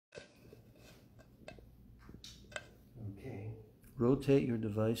Rotate your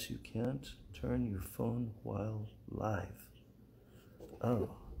device. You can't turn your phone while live. Oh.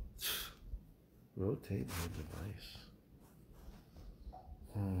 Rotate your device.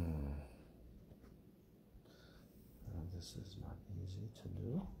 This is not easy to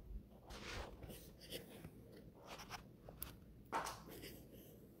do.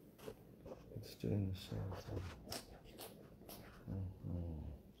 It's doing the same thing.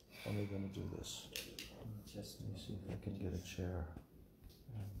 How am I going to do this? Just let me see if I can get a chair.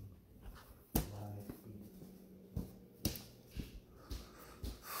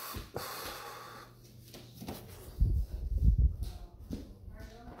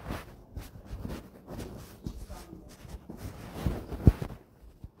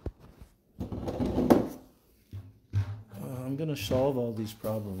 I'm going to solve all these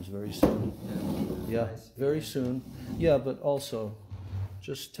problems very soon. Yeah, very soon. Yeah, but also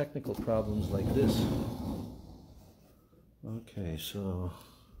just technical problems like this. Okay, so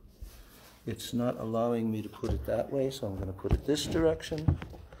it's not allowing me to put it that way, so I'm going to put it this direction.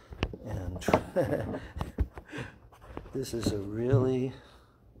 And this is a really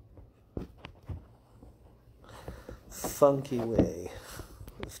funky way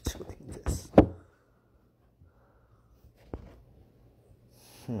of doing this.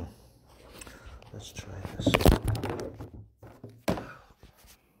 Let's try this.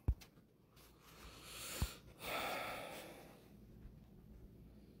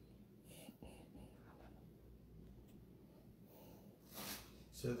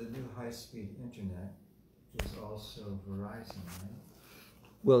 So the new high-speed internet is also Verizon, right?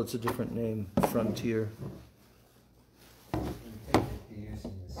 Well, it's a different name, Frontier. You think they'd be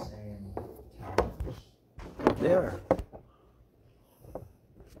using the same towers? They are.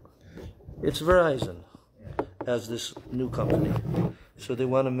 It's Verizon as this new company. So they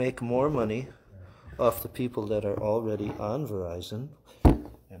want to make more money off the people that are already on Verizon,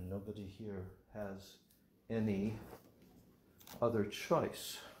 and nobody here has any other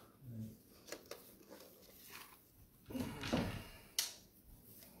choice.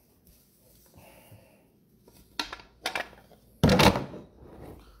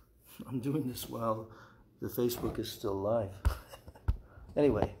 I'm doing this while the Facebook is still live.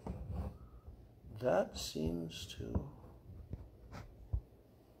 Anyway, that seems to...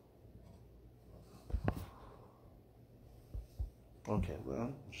 Okay, well,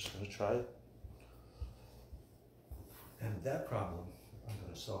 I'm just going to try it. And that problem I'm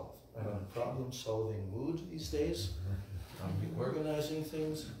going to solve. I'm in a problem-solving mood these days. I'm reorganizing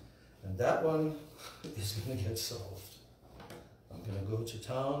things, and that one is going to get solved. I'm going to go to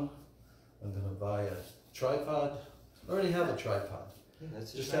town. I'm going to buy a tripod. I already have a tripod.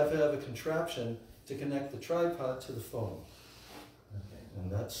 Just have to have a contraption to connect the tripod to the phone. Okay.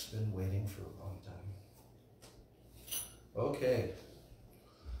 And that's been waiting for a long time. Okay.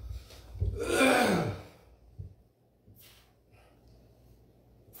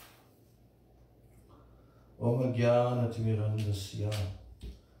 Om Jnana Timirandasya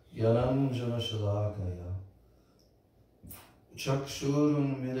Yananjana Shalakaya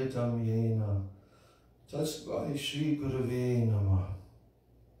Chakshurun Militam Yena Tasmai Shri Gurave Namah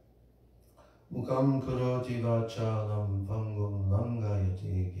Mukam Karoti Vachalam Pangum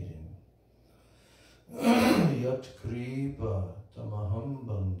Langayate Girim Yat Kripa Tamaham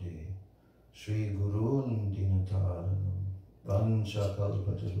Bande Shri Gurun Dinataranam Vancha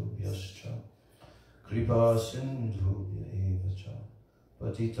Kalpatarubhyascha Kripa Sindhubhya Evacha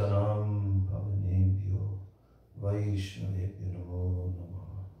Patitanam Pavanebhyo Vaishnavebhyo Namo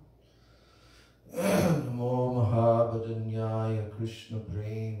Namaha Namo Mahabhadanyaya Krishna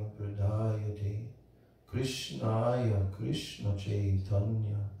Prema Pradayate Krishnaya Krishna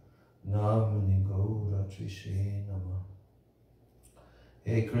Chaitanya Namani Gaura Trishe Nama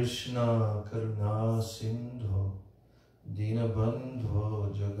He Krishna Karuna Sindho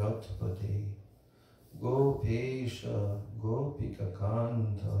Dinabandho Jagatpate Gopesha Gopika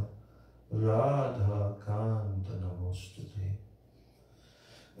Kanta Radha Kanta Namostute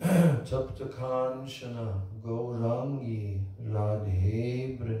Tapta Kanshana Gaurangi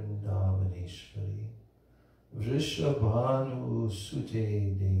Radhe Vrindavaneshwari Vrishabhanu Sute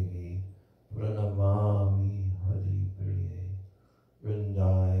Devi Pranamami Hari Priye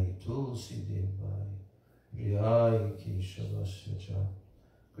Vrindai Tulsi Devai Priyai Keshavasyacha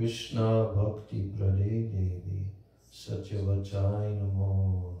Krishna Bhakti Prade Devi Satyavachai Namo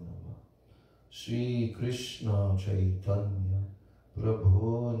Nama Shri Krishna Chaitanya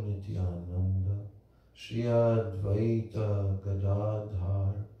Prabhu Nityananda Shri Advaita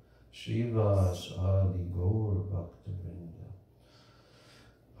Gadadhar Shri Vas Adi Gaur Bhakta Vrinda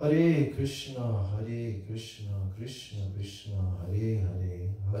Hare Krishna, Krishna Krishna, Hare Hare,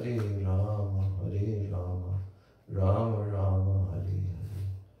 Hare Rama, Rama Rama, Hare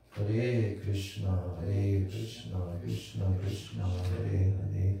Hare. Hare Krishna, Krishna Krishna, Hare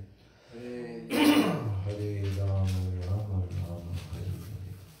Hare. Hare Rama, Rama Rama, Hare Hare.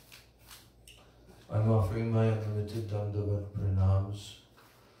 I'm offering my unlimited Dandavat pranams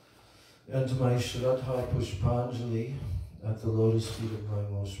and my Shraddha Pushpanjali at the lotus feet of my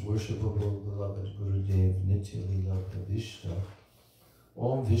most worshipable beloved Gurudev Nitya Lila Pravishta.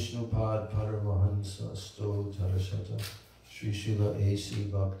 Om Vishnupad Paramahansa Sto Tarasata Sri Srila A.C.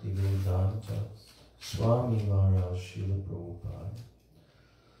 Bhakti Vedanta Swami Maharaj Srila Prabhupada.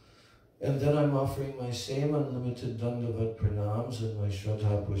 And then I'm offering my same unlimited Dandavat pranams and my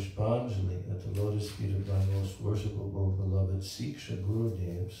Shraddha Pushpanjali at the lotus feet of my most worshipable beloved Siksha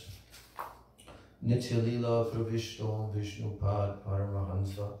Gurudevs. Nitya Lila Pravishto Vishnupad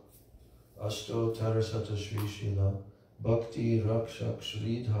Paramahansa Asto Tarasata Sri Srila Bhakti Rakshak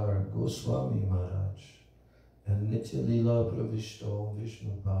Sridhar Goswami Maharaj. And Nitya Lila Pravishto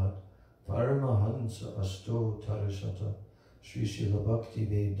Vishnupad Paramahansa Asto Tarasata Sri Srila Bhakti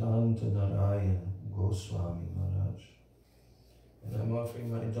Vedanta Narayan Goswami Maharaj. And I'm offering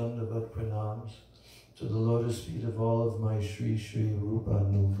my Dandavat pranams to the lotus feet of all of my Sri Sri Rupa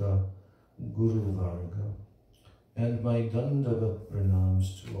Nuga Guru Varga, and my Dandavat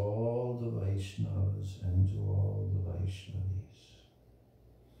pranams to all the Vaishnavas and to all the Vaishnavis.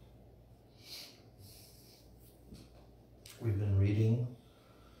 We've been reading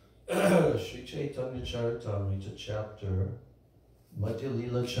Sri Chaitanya Charitamrita chapter, Madhya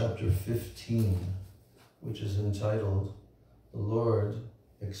Lila chapter 15, which is entitled, The Lord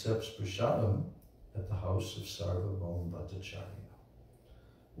Accepts Prasadam at the House of Sarvabhauma Bhattacharya.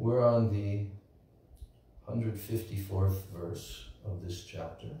 We're on the 154th verse of this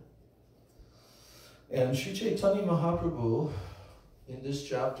chapter. And Sri Chaitanya Mahaprabhu in this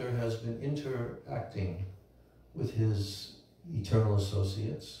chapter has been interacting with his eternal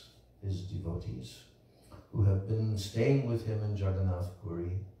associates, his devotees, who have been staying with him in Jagannath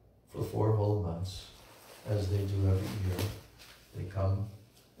Puri for 4 whole months, as they do every year. They come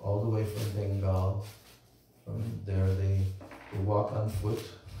all the way from Bengal. From there they walk on foot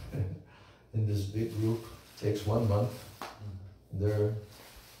in this big group. It takes 1 month. They're,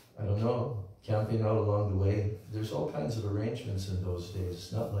 I don't know, camping out along the way. There's all kinds of arrangements in those days.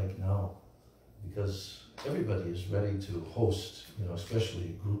 It's not like now, because everybody is ready to host,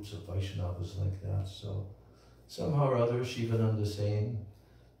 especially groups of Vaishnavas like that. So somehow or other, Shivananda Sain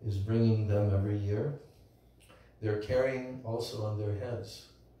is bringing them every year. They're carrying also on their heads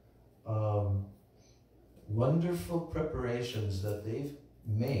wonderful preparations that they've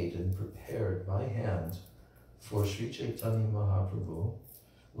made and prepared by hand for Sri Chaitanya Mahaprabhu,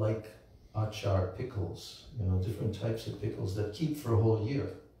 like achar pickles, different types of pickles that keep for a whole year,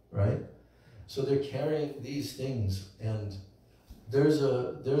 right? So they're carrying these things, and there's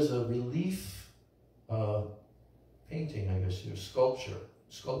a relief painting, I guess here,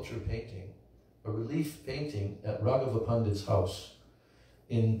 sculpture painting, a relief painting at Raghava Pandit's house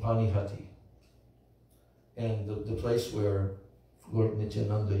in Panihati, and the place where Lord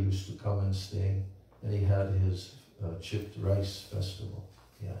Nityananda used to come and stay, and he had his chipped rice festival,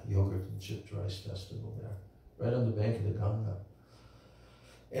 yogurt and chipped rice festival there, right on the bank of the Ganga.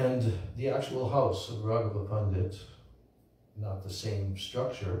 And the actual house of Raghava Pandit, not the same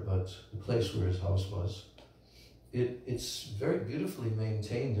structure, but the place where his house was, it's very beautifully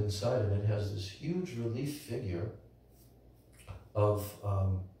maintained inside, and it has this huge relief figure of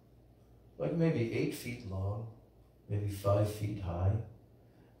like maybe 8 feet long, maybe 5 feet high,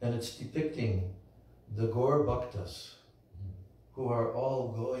 and it's depicting the Gaur Bhaktas who are all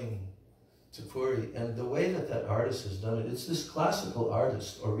going to Puri. And the way that artist has done it, it's this classical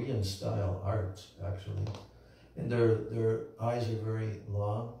artist, Oriental style art, actually. And their eyes are very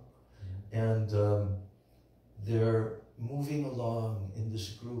long, and they're moving along in this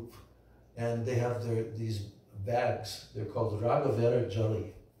group, and they have these bags. They're called Raghavera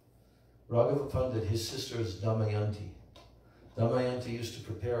Jali. Raghava Pandit, his sister is Damayanti. Damayanti used to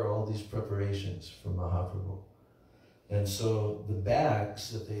prepare all these preparations for Mahaprabhu. And so the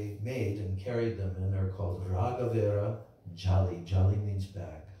bags that they made and carried them in are called Raghavera Jali. Jali means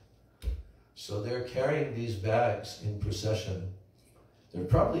bag. So they're carrying these bags in procession. There are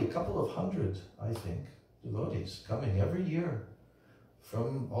probably a couple of hundred, I think, devotees coming every year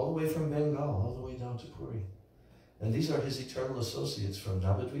all the way from Bengal, all the way down to Puri. And these are his eternal associates from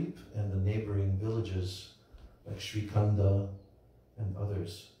Navadvip and the neighboring villages like Srikanda and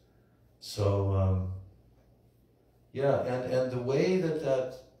others. So, and the way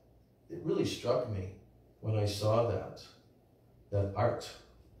that it really struck me when I saw that art,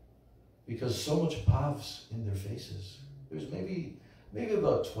 because so much pavs in their faces. There's maybe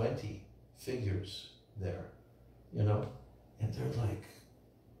about 20 figures there, you know, and they're like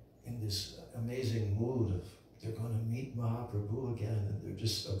in this amazing mood of they're going to meet Mahaprabhu again, and they're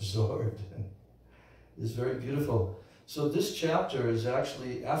just absorbed, and it's very beautiful. So this chapter is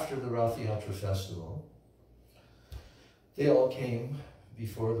actually after the Rath Yatra festival. They all came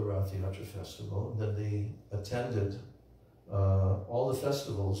before the Rath Yatra festival, and then they attended all the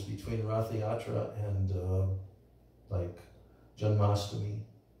festivals between Rath Yatra and like Janmashtami,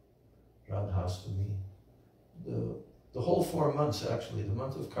 Radhastami, the whole 4 months actually, the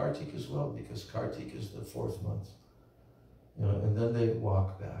month of Kartik as well, because Kartik is the 4th month, you know, and then they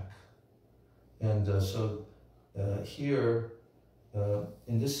walk back. And so here,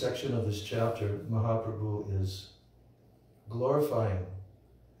 in this section of this chapter, Mahaprabhu is glorifying,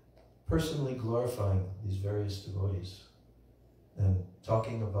 personally glorifying these various devotees and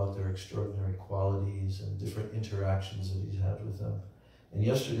talking about their extraordinary qualities and different interactions that he's had with them. And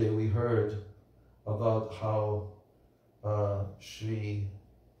yesterday we heard about how Sri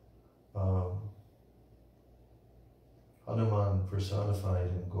Hanuman personified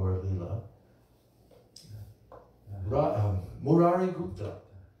in Gaur Leela, Murari Gupta,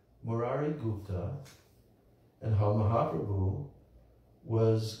 and how Mahaprabhu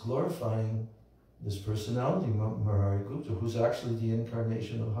was glorifying this personality, Murari Gupta, who's actually the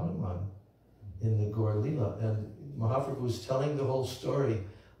incarnation of Hanuman in the Gaur Leela. And Mahaprabhu was telling the whole story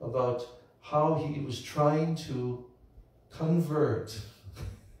about how he was trying to convert,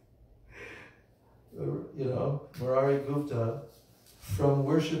 you know, Murari Gupta from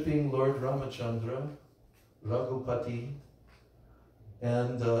worshipping Lord Ramachandra, Raghupati,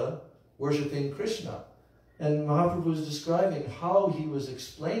 and worshipping Krishna. And Mahaprabhu was describing how he was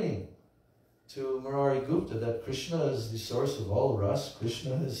explaining to Murari Gupta that Krishna is the source of all ras,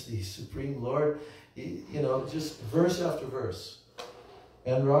 Krishna is the Supreme Lord, you know, just verse after verse.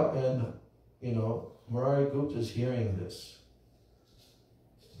 And you know, Murari Gupta is hearing this,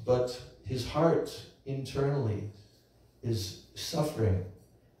 but his heart internally is suffering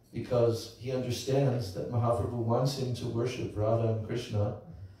because he understands that Mahaprabhu wants him to worship Radha and Krishna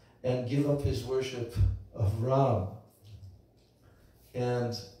and give up his worship of Ram.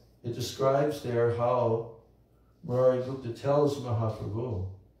 And it describes there how Murari Gupta tells Mahaprabhu,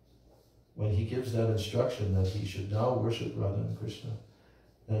 when he gives that instruction that he should now worship Radha and Krishna,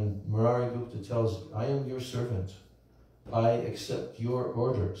 and Murari Gupta tells, I am your servant. I accept your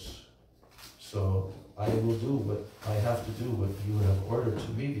orders. So I will do what I have to do, what you have ordered to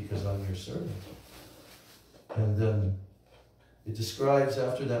me, because I'm your servant. And then it describes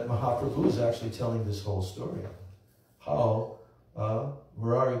after that, Mahaprabhu is actually telling this whole story. How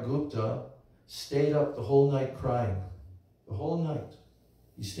Murari Gupta stayed up the whole night crying. The whole night.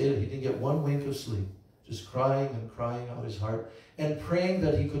 He didn't get one wink of sleep. Just crying and crying out his heart and praying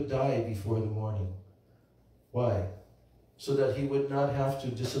that he could die before the morning. Why? So that he would not have to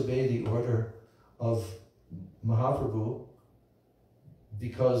disobey the order of Mahaprabhu,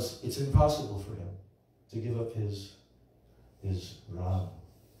 because it's impossible for him to give up his Ram.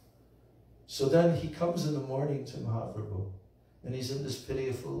 So then he comes in the morning to Mahaprabhu, and he's in this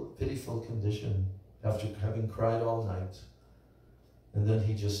pitiful condition after having cried all night. And then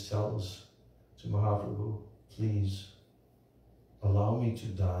he just tells to Mahaprabhu, please allow me to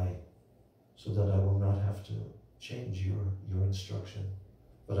die so that I will not have to change your instruction.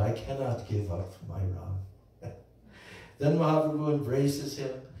 But I cannot give up my Ram. Then Mahaprabhu embraces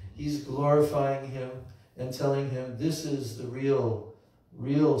him. He's glorifying him and telling him this is the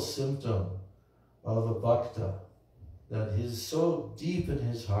real symptom of a bhakta, that is so deep in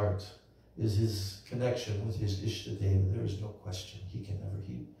his heart is his connection with his Ishtadeva. There is no question.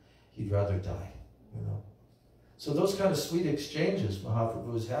 He'd rather die, you know. So those kind of sweet exchanges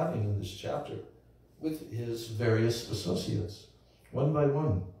Mahaprabhu is having in this chapter with his various associates, one by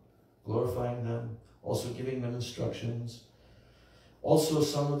one, glorifying them, also giving them instructions. Also,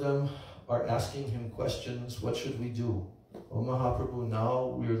 some of them are asking him questions. What should we do? Oh, Mahaprabhu, now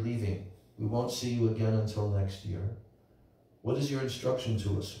we're leaving. We won't see you again until next year. What is your instruction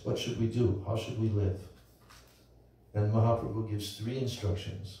to us? What should we do? How should we live? And Mahaprabhu gives 3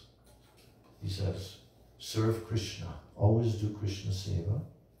 instructions. He says, serve Krishna. Always do Krishna Seva.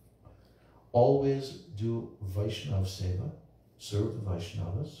 Always do Vaishnav Seva. Serve the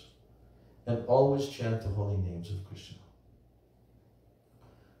Vaishnavas. And always chant the holy names of Krishna.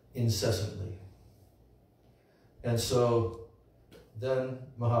 Incessantly. And so then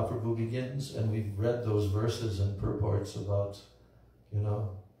Mahaprabhu begins, and we've read those verses and purports about, you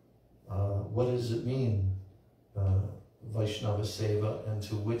know, what does it mean, Vaishnava Seva, and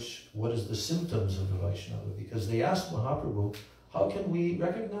what is the symptoms of the Vaishnava? Because they asked Mahaprabhu, how can we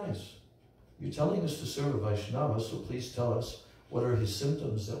recognize? You're telling us to serve a Vaishnava, so please tell us what are his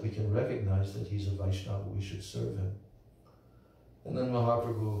symptoms that we can recognize that he's a Vaishnava, we should serve him. And then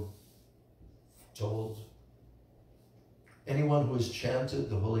Mahaprabhu told, anyone who has chanted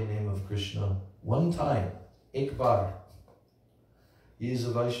the holy name of Krishna one time, ek bar, he is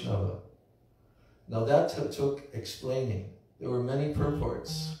a Vaishnava. Now that took explaining. There were many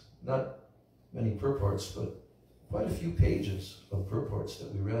purports, not many purports, but quite a few pages of purports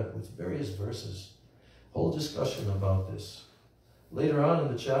that we read with various verses. Whole discussion about this. Later on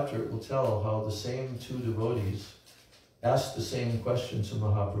in the chapter, it will tell how the same two devotees asked the same question to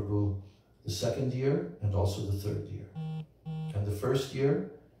Mahaprabhu the second year and also the third year. And the first year,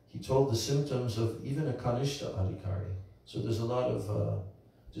 he told the symptoms of even a Kanishta Adhikari. So there's a lot of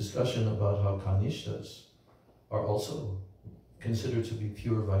discussion about how Kanishtas are also considered to be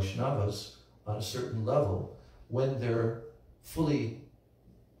pure Vaishnavas on a certain level when they're fully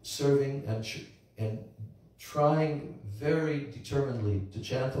serving and trying very determinedly to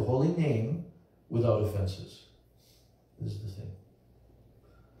chant the holy name without offenses. This is the thing.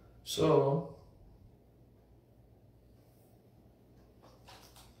 So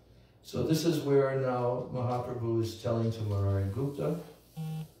this is where now Mahaprabhu is telling to Murari Gupta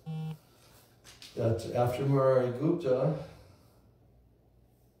that after Murari Gupta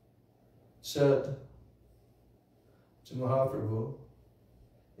said to Mahaprabhu,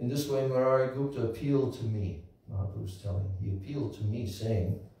 in this way Murari Gupta appealed to me, Mahaprabhu's telling, he appealed to me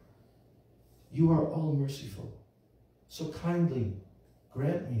saying, you are all merciful, so kindly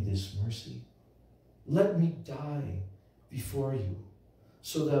grant me this mercy. Let me die before you,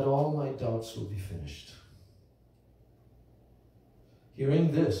 so that all my doubts will be finished.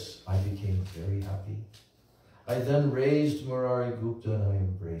 Hearing this, I became very happy. I then raised Murari Gupta and I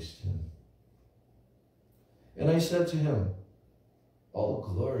embraced him. And I said to him, all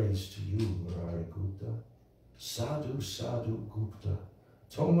glories to you, Murari Gupta. Sadhu, Sadhu Gupta.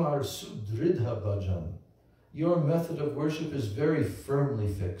 Tomar Sudridha Bhajan. Your method of worship is very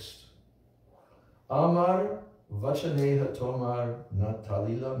firmly fixed. Amar Vachaneha Tomar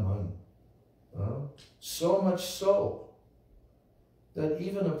Natalila Man. So much so that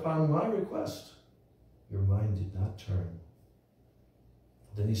even upon my request, your mind did not turn.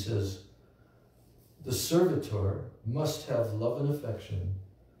 Then he says, the servitor must have love and affection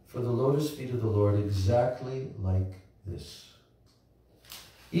for the lotus feet of the Lord exactly like this.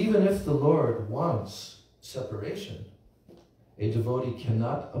 Even if the Lord wants separation, a devotee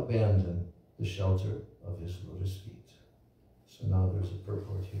cannot abandon the shelter of his lotus feet. So now there's a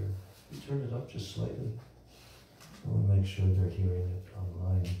purport here. We turn it up just slightly. I want to make sure they're hearing it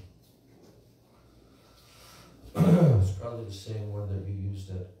online. It's probably the same one that you used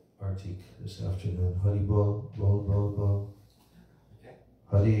at Artik this afternoon. Hari Bol, Bol, Bol, Bol.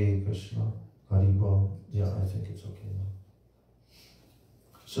 Hare Krishna, Hari Bol. Yeah, I think it's okay now.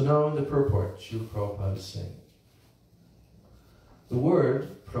 So now in the purport, Srila Prabhupada is saying, the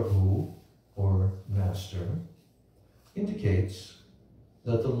word Prabhu, or Master, indicates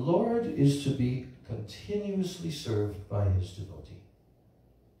that the Lord is to be continuously served by his devotee.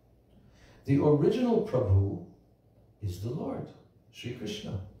 The original Prabhu is the Lord, Sri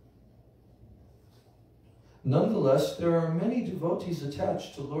Krishna. Nonetheless, there are many devotees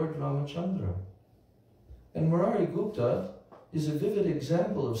attached to Lord Ramachandra. And Murari Gupta is a vivid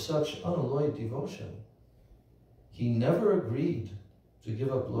example of such unalloyed devotion. He never agreed to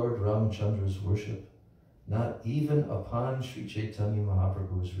give up Lord Ramachandra's worship, not even upon Sri Chaitanya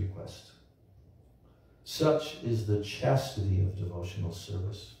Mahaprabhu's request. Such is the chastity of devotional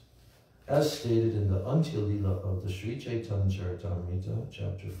service, as stated in the Antya Lila of the Sri Chaitanya Charitamrita,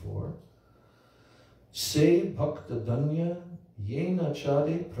 chapter 4. Se bhakta danya yena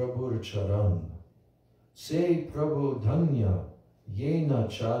chade prabhur charan. Se prabhu dhanya yena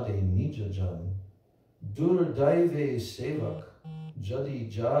chade nijajan. Durdaive sevak jadi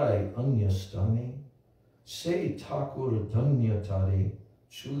jai anyastane. Se thakur dhanya tare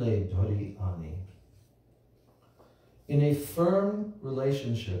chule dhari ane. In a firm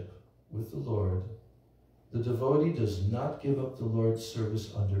relationship with the Lord, the devotee does not give up the Lord's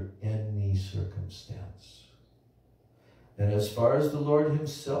service under any circumstance. And as far as the Lord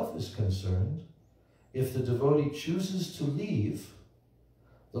himself is concerned, if the devotee chooses to leave,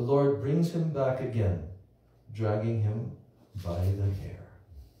 the Lord brings him back again, dragging him by the hair.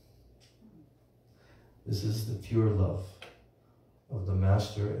 This is the pure love of the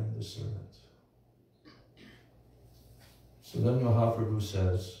master and the servant. So then Mahaprabhu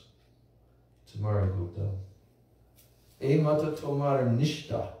says, to Marigupta, E mata tomar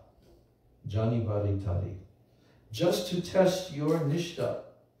nishta, jani bari tari. Just to test your nishta,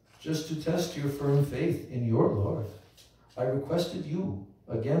 just to test your firm faith in your Lord, I requested you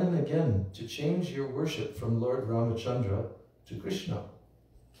again and again to change your worship from Lord Ramachandra to Krishna.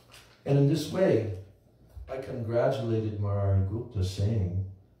 And in this way, I congratulated Marigupta, saying,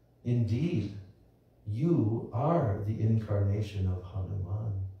 indeed, you are the incarnation of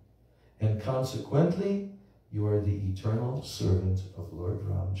Hanuman, and consequently, you are the eternal servant of Lord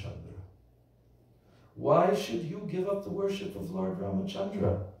Ramachandra. Why should you give up the worship of Lord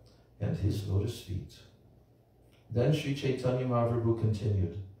Ramachandra and his lotus feet? Then Sri Chaitanya Mahaprabhu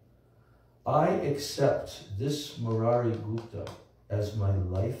continued, I accept this Murari Gupta as my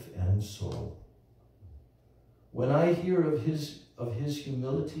life and soul. When I hear of his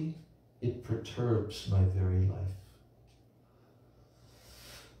humility, it perturbs my very life.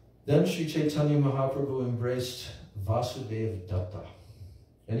 Then Sri Chaitanya Mahaprabhu embraced Vasudeva Datta,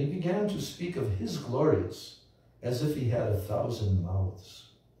 and he began to speak of his glories as if he had 1,000 mouths.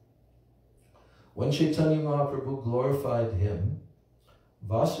 When Chaitanya Mahaprabhu glorified him,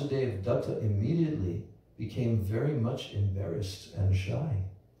 Vasudeva Datta immediately became very much embarrassed and shy,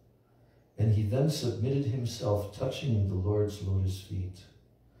 and he then submitted himself, touching the Lord's lotus feet.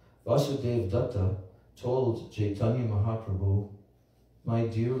 Vasudeva Datta told Chaitanya Mahaprabhu, my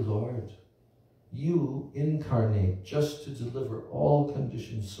dear Lord, you incarnate just to deliver all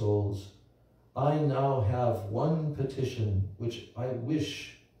conditioned souls. I now have one petition which I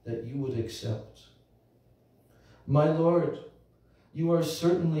wish that you would accept. My Lord, you are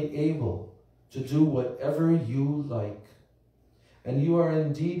certainly able to do whatever you like, and you are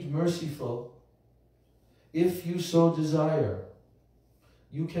indeed merciful. If you so desire,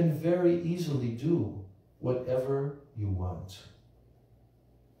 you can very easily do whatever you want.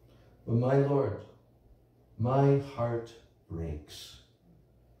 But my Lord, my heart breaks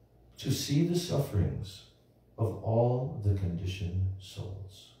to see the sufferings of all the conditioned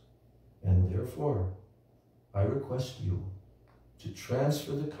souls. And therefore, I request you to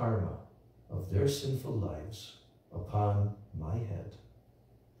transfer the karma of their sinful lives upon my head.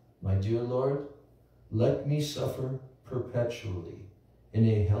 My dear Lord, let me suffer perpetually in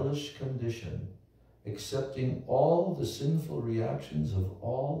a hellish condition, accepting all the sinful reactions of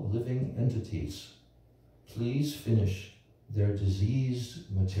all living entities. Please finish their diseased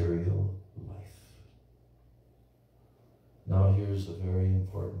material life. Now here's a very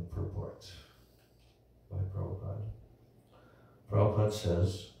important purport by Prabhupada. Prabhupada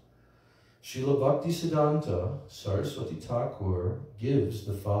says, Srila Bhaktisiddhanta Saraswati Thakur gives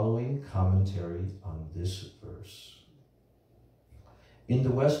the following commentary on this verse. In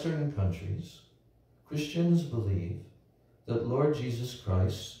the Western countries, Christians believe that Lord Jesus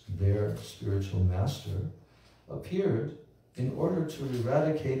Christ, their spiritual master, appeared in order to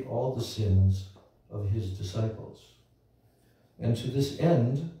eradicate all the sins of his disciples. And to this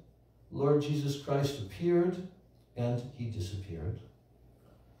end, Lord Jesus Christ appeared and he disappeared.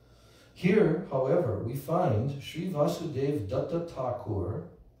 Here, however, we find Sri Vasudeva Datta Thakur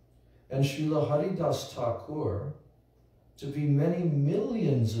and Srila Haridas Thakur to be many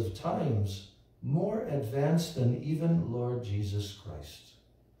millions of times more advanced than even Lord Jesus Christ.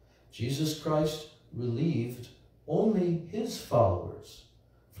 Jesus Christ relieved only his followers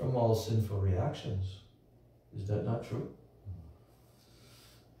from all sinful reactions. Is that not true?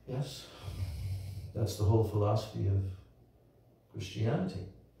 Yes. That's the whole philosophy of Christianity,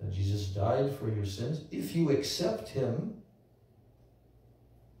 that Jesus died for your sins. If you accept him,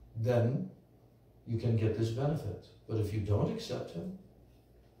 then you can get this benefit. But if you don't accept him,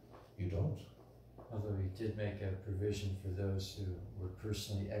 you don't. Although he did make a provision for those who were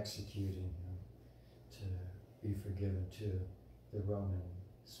personally executing him to be forgiven too, the Roman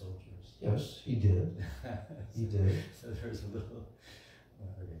soldiers. Yes, he did. He did. So there's a little...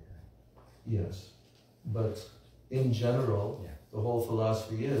 okay. Yes. But in general, the whole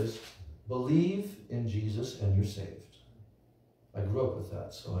philosophy is believe in Jesus and you're saved. I grew up with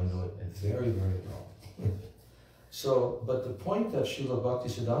that, so I know it very, very well. So, but the point that Srila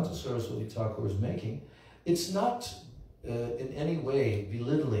Bhaktisiddhanta Saraswati Thakur is making, it's not in any way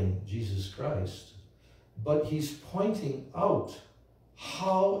belittling Jesus Christ, but he's pointing out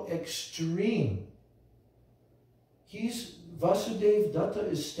how extreme. Vasudeva Datta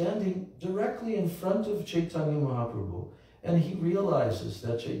is standing directly in front of Chaitanya Mahaprabhu, and he realizes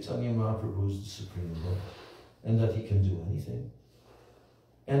that Chaitanya Mahaprabhu is the Supreme Lord, and that he can do anything.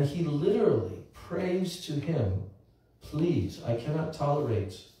 And he literally prays to him, please, I cannot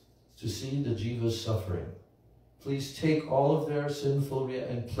tolerate to see the jivas suffering. Please take all of their sinful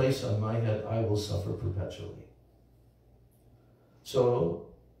and place on my head, I will suffer perpetually. So,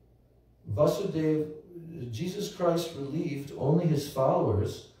 Vasudeva, Jesus Christ relieved only his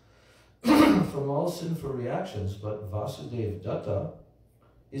followers from all sinful reactions, but Vasudeva Datta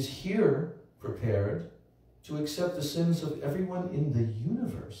is here prepared to accept the sins of everyone in the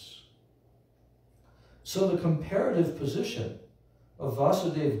universe. So the comparative position of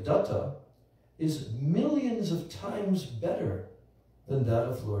Vasudeva Datta is millions of times better than that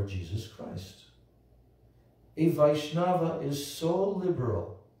of Lord Jesus Christ. A Vaishnava is so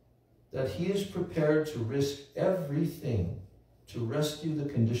liberal that he is prepared to risk everything to rescue the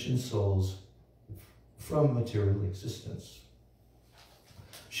conditioned souls from material existence.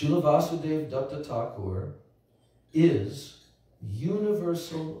 Srila Vasudeva Datta Thakur is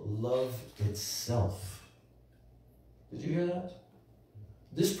universal love itself. Did you hear that?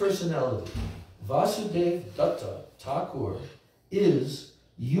 This personality, Vasudeva Datta Thakur, is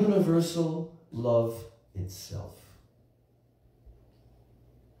universal love itself.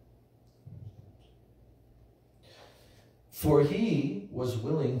 For he was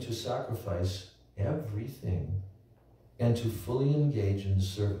willing to sacrifice everything and to fully engage in the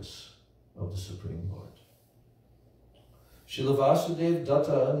service of the Supreme Lord. Srila Vasudeva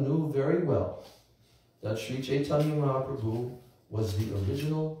Datta knew very well that Sri Chaitanya Mahaprabhu was the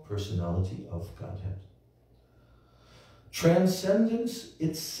original personality of Godhead. Transcendence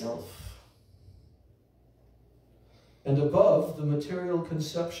itself, and above the material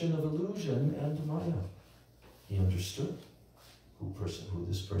conception of illusion and Maya. He understood who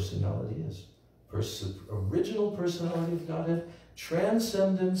this personality is. Original personality of Godhead,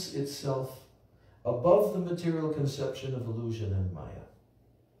 transcendence itself, above the material conception of illusion and Maya.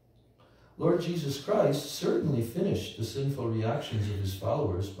 Lord Jesus Christ certainly finished the sinful reactions of his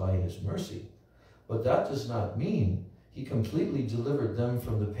followers by his mercy, but that does not mean he completely delivered them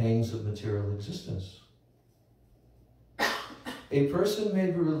from the pangs of material existence. A person may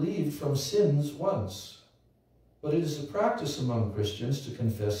be relieved from sins once, but it is a practice among Christians to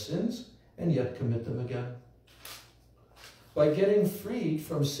confess sins and yet commit them again. By getting freed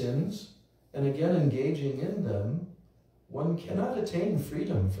from sins and again engaging in them, one cannot attain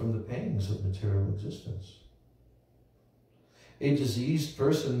freedom from the pangs of material existence. A diseased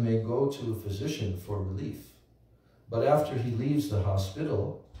person may go to a physician for relief, but after he leaves the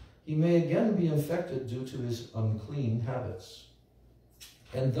hospital, he may again be infected due to his unclean habits.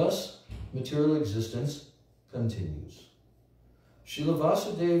 And thus, material existence continues. Srila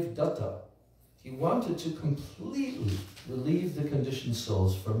Vasudeva Datta, he wanted to completely relieve the conditioned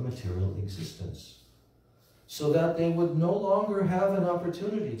souls from material existence, so that they would no longer have an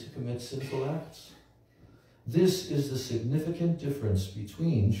opportunity to commit sinful acts. This is the significant difference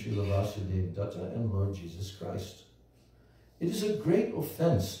between Srila Vasudeva Datta and Lord Jesus Christ. It is a great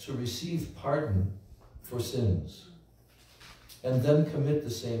offense to receive pardon for sins and then commit the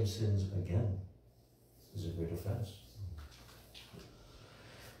same sins again. It is a great offense.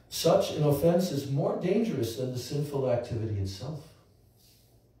 Such an offense is more dangerous than the sinful activity itself.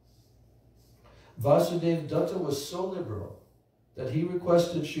 Vasudeva Datta was so liberal that he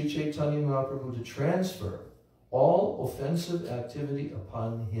requested Sri Chaitanya Mahaprabhu to transfer all offensive activity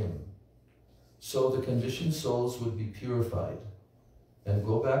upon him, so the conditioned souls would be purified and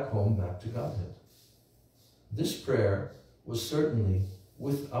go back home, back to Godhead. This prayer was certainly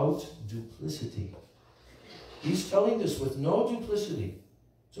without duplicity. He's telling this with no duplicity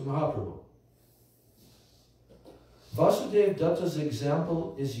to Mahaprabhu. Vasudeva Datta's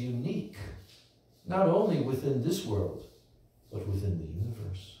example is unique, not only within this world, but within the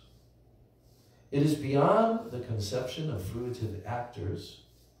universe. It is beyond the conception of fruitive actors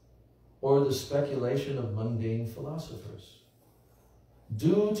or the speculation of mundane philosophers.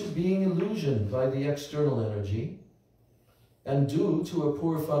 Due to being illusioned by the external energy, and due to a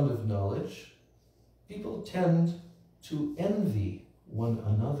poor fund of knowledge, people tend to envy one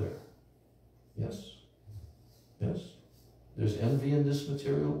another. Yes? Yes? There's envy in this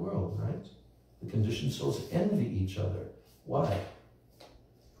material world, right? The conditioned souls envy each other. Why?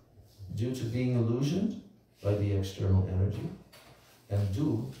 Due to being illusioned by the external energy and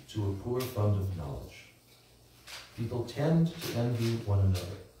due to a poor fund of knowledge. People tend to envy one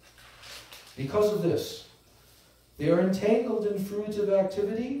another. Because of this, they are entangled in fruitive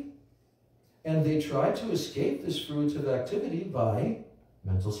activity, and they try to escape this fruitive activity by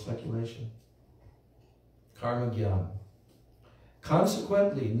mental speculation, karma jnana.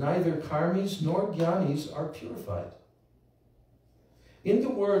 Consequently, neither karmis nor jnanis are purified. In the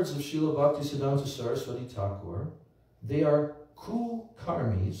words of Srila Bhaktisiddhanta Saraswati Thakur, they are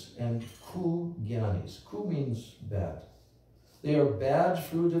Kukarmis and Kugyanis. Ku means bad. They are bad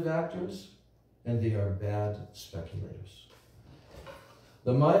fruitive actors and they are bad speculators.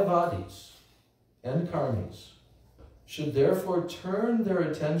 The Mayavadis and Karmis should therefore turn their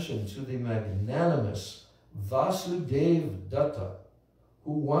attention to the magnanimous Vasudev Datta,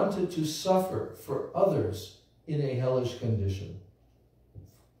 who wanted to suffer for others in a hellish condition.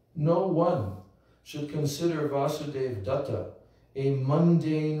 No one should consider Vasudev Datta a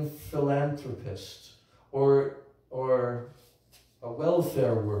mundane philanthropist or a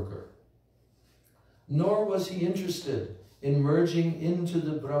welfare worker, nor was he interested in merging into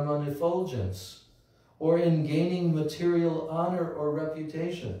the Brahman effulgence or in gaining material honor or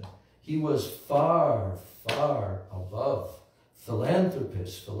reputation. He was far, far above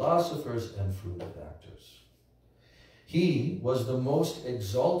philanthropists, philosophers, and fruitive actors. He was the most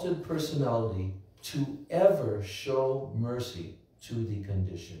exalted personality to ever show mercy to the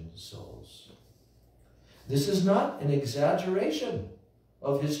conditioned souls. This is not an exaggeration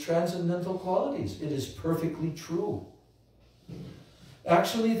of his transcendental qualities. It is perfectly true.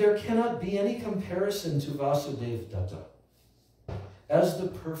 Actually, there cannot be any comparison to Vasudeva Datta. As the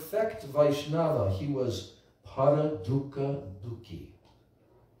perfect Vaishnava, he was para dukkha dukhi.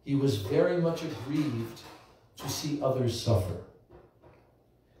 He was very much aggrieved to see others suffer.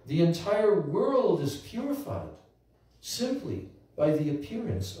 The entire world is purified simply by the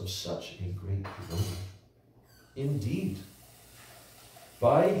appearance of such a great devotee. Indeed,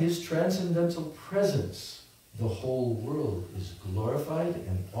 by his transcendental presence, the whole world is glorified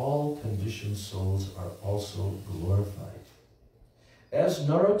and all conditioned souls are also glorified. As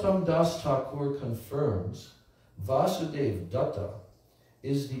Narottam Das Thakur confirms, Vasudeva Datta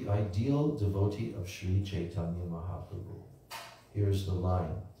is the ideal devotee of Sri Chaitanya Mahaprabhu. Here's the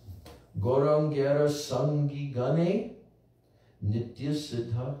line. Gorangera Sangi Gane Nitya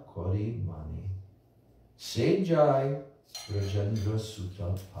Siddha Kori Mani Sejai Rajendra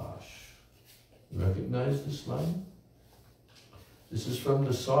Sutta Pash. Recognize this line? This is from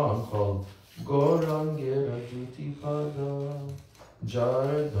the song called Gorangera Duti Pada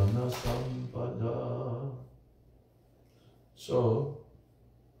Jardana Sampada. So,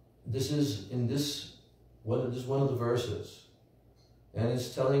 this is one of the verses, and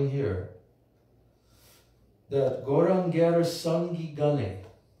it's telling here that Gorangera Sangi Gane.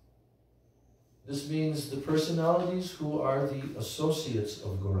 This means the personalities who are the associates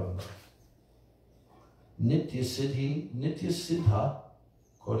of Gauranga. Nitya Siddha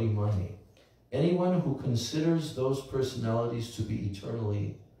Korimani. Anyone who considers those personalities to be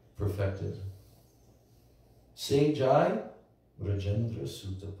eternally perfected. Sejai Rajendra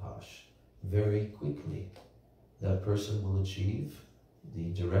Sutapash. Very quickly, that person will achieve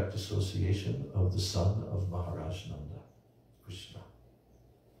the direct association of the son of Maharaj Nanda, Krishna.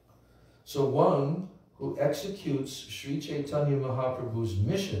 So one who executes Sri Chaitanya Mahaprabhu's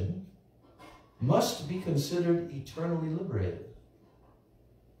mission must be considered eternally liberated.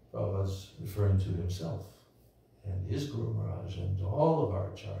 Prabhupada's referring to himself and his Guru Maharaj and all of our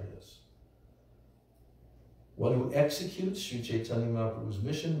acharyas. One who executes Sri Chaitanya Mahaprabhu's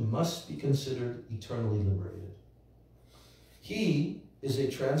mission must be considered eternally liberated. He is a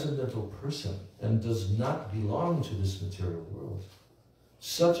transcendental person and does not belong to this material world.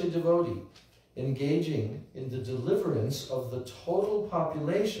 Such a devotee, engaging in the deliverance of the total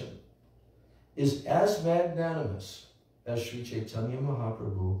population, is as magnanimous as Sri Chaitanya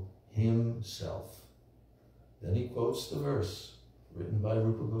Mahaprabhu himself. Then he quotes the verse written by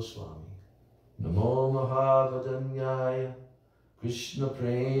Rupa Goswami. Namo Mahavadanyaya Krishna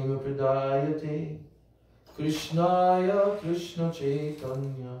Prema Pradayate Krishnaya Krishna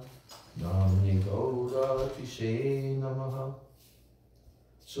Chaitanya Namni Gaura Tishe Namaha.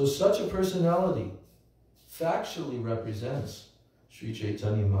 So such a personality factually represents Sri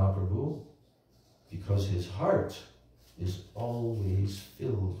Chaitanya Mahaprabhu because his heart is always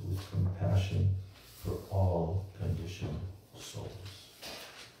filled with compassion for all conditioned souls.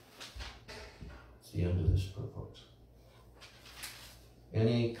 It's the end of this purport.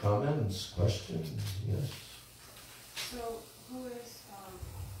 Any comments, questions? Yes? So, who is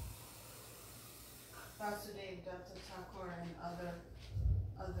Vasudeva Datta Thakur and other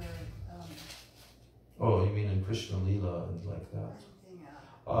Oh, you mean in Krishna Lila and like that?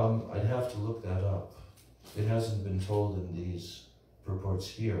 I'd have to look that up. It hasn't been told in these purports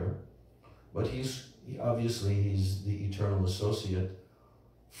here, but obviously he's the eternal associate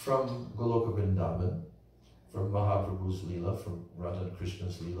from Goloka Vrindavan, from Mahaprabhu's Lila, from Radha and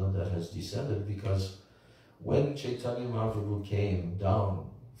Krishna's Lila that has descended, because when Chaitanya Mahaprabhu came down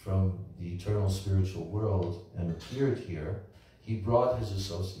from the eternal spiritual world and appeared here, he brought his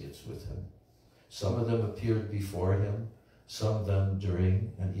associates with him. Some of them appeared before him, some of them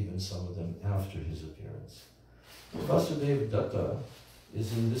during, and even some of them after his appearance. Vasudeva Datta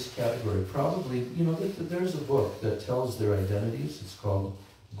is in this category. Probably, you know, there's a book that tells their identities. It's called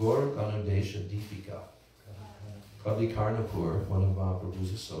Gaur Ganodesha Deepika. Kavi Karnapur, one of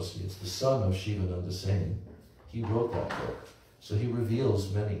Mahaprabhu's associates, the son of Shivananda Sen, he wrote that book. So he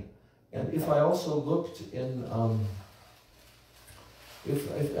reveals many. And if I also looked in,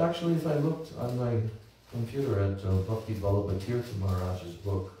 if I looked on my computer at Bhakti Vallabha Tirtha Maharaj's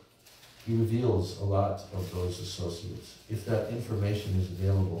book, he reveals a lot of those associates. If that information is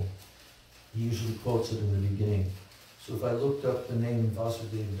available, he usually quotes it in the beginning. So if I looked up the name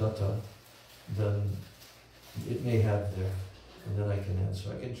Vasudeva Datta, then it may have there, and then I can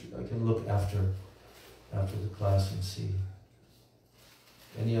answer. I can look after the class and see.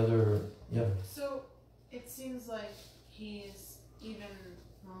 Any other, yeah? So it seems like he's even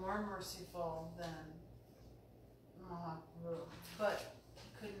more merciful than Mahaprabhu, but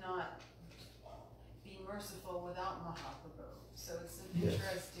could not be merciful without Mahaprabhu. So it's an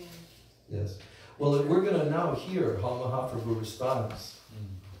interesting. Yes. Well, we're going to now hear how Mahaprabhu responds.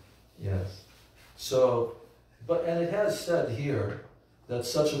 Yes. So, and it has said here that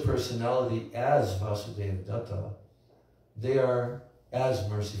such a personality as Vasudeva Datta, they are as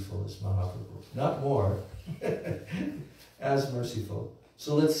merciful as Mahaprabhu. Not more, as merciful.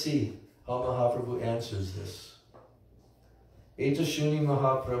 So let's see how Mahaprabhu answers this. Eta Shuni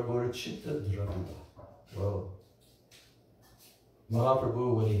Mahaprabhu Chitta Dravila. Whoa.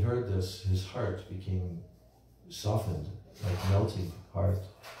 Mahaprabhu, when he heard this, his heart became softened, like melting heart.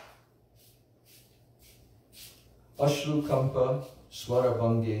 Ashru Kampa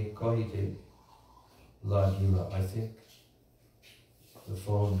Swarabhange Kahite Lagila. I think the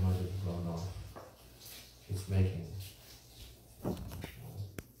phone might have gone off. It's making.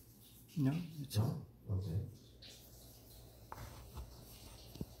 No, it's on. Okay.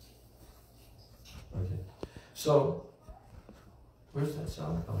 Okay. So, where's that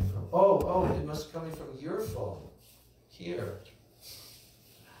sound coming from? Oh, it must be coming from your phone. Here.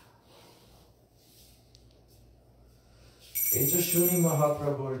 Eta Shuni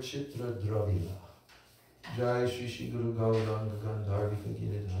Mahaprabhu Chitra Dravila. Jai Shri Shri Guru Gauranga Gandharvika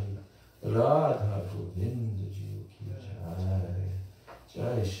Giridhari. Radha Govinda Jiva Ki Jai.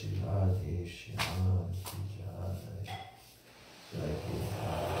 Jai Shri Radhe Shyam Ki Jai. Jai Ki.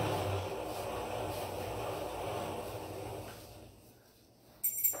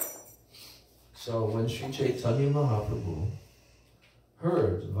 So when Sri Chaitanya Mahaprabhu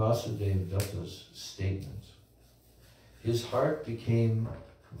heard Vasudeva Datta's statement, his heart became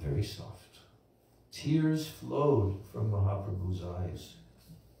very soft. Tears flowed from Mahaprabhu's eyes,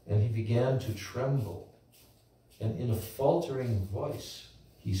 and he began to tremble. And in a faltering voice,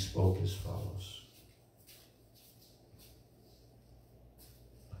 he spoke as follows.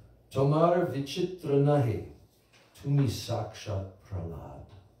 Tomar vichitra nahe, tumi sakshat pralad.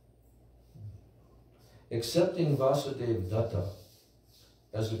 Accepting Vasudeva Datta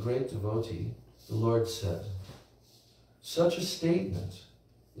as a great devotee, the Lord said, such a statement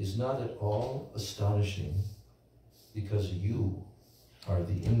is not at all astonishing because you are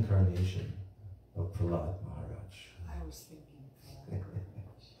the incarnation of Prahlad Maharaj. I was thinking.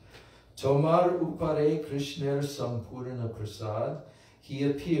 Tomar upare Krishner sampurna prasad.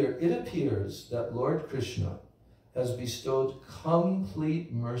 It appears that Lord Krishna has bestowed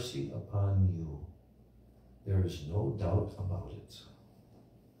complete mercy upon you. There is no doubt about it.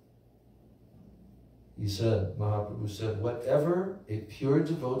 He said, Mahaprabhu said, whatever a pure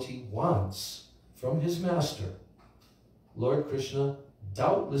devotee wants from his master, Lord Krishna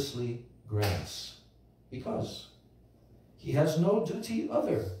doubtlessly grants, because he has no duty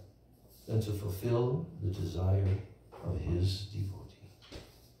other than to fulfill the desire of his devotee.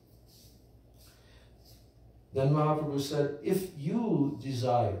 Then Mahaprabhu said, if you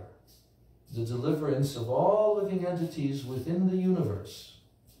desire the deliverance of all living entities within the universe,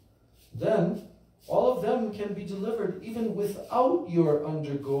 then all of them can be delivered even without your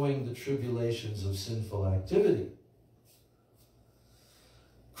undergoing the tribulations of sinful activity.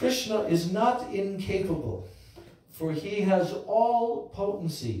 Krishna is not incapable, for he has all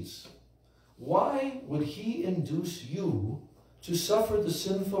potencies. Why would he induce you to suffer the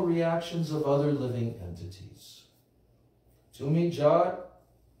sinful reactions of other living entities? Tumi jar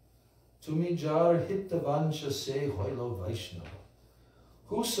hittavancha se hoilo Vaishnava.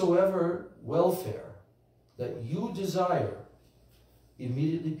 Whosoever welfare that you desire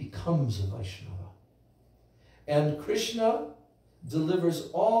immediately becomes a Vaishnava. And Krishna delivers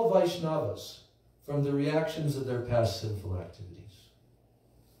all Vaishnavas from the reactions of their past sinful activities.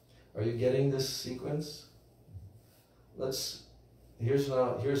 Are you getting this sequence? Here's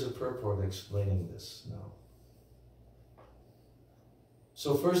a purport explaining this now.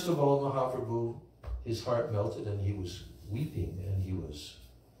 So first of all, Mahaprabhu, his heart melted and he was weeping and he was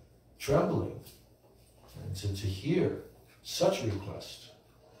trembling, and to hear such a request.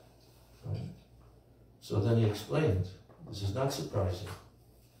 Right? So then he explained, this is not surprising,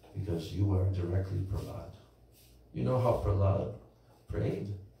 because you are directly Prahlad. You know how Prahlad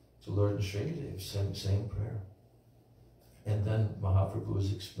prayed to Lord Srila, same prayer. And then Mahaprabhu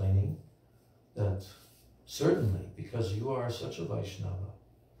is explaining that certainly, because you are such a Vaishnava,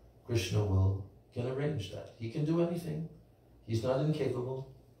 Krishna can arrange that. He can do anything. He's not incapable.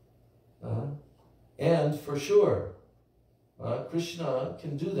 And for sure, Krishna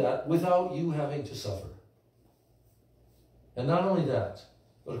can do that without you having to suffer. And not only that,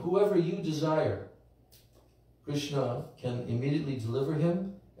 but whoever you desire, Krishna can immediately deliver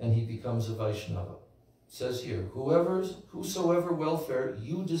him and he becomes a Vaishnava. It says here, whosoever welfare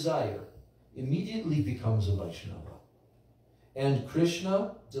you desire immediately becomes a Vaishnava. And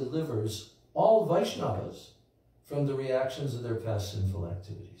Krishna delivers all Vaishnavas from the reactions of their past sinful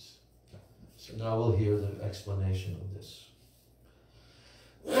activities. So now we'll hear the explanation of this.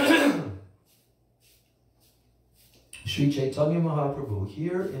 Sri Chaitanya Mahaprabhu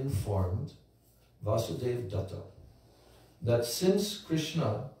here informed Vasudeva Datta that since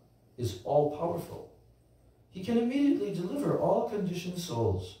Krishna is all-powerful, he can immediately deliver all conditioned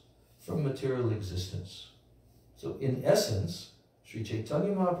souls from material existence. So in essence, Sri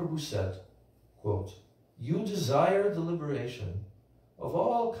Chaitanya Mahaprabhu said, quote, you desire the liberation of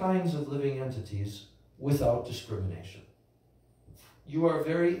all kinds of living entities without discrimination. You are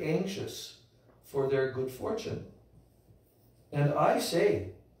very anxious for their good fortune. And I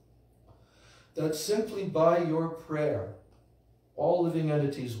say that simply by your prayer, all living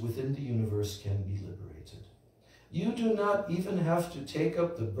entities within the universe can be liberated. You do not even have to take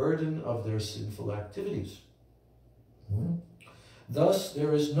up the burden of their sinful activities. Thus,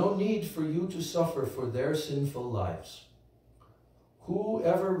 there is no need for you to suffer for their sinful lives.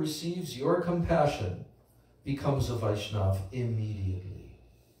 Whoever receives your compassion becomes a Vaishnava immediately.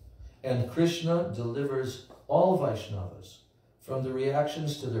 And Krishna delivers all Vaishnavas from the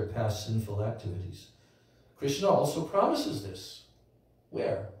reactions to their past sinful activities. Krishna also promises this.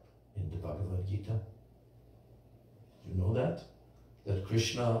 Where? In the Bhagavad Gita. You know that? That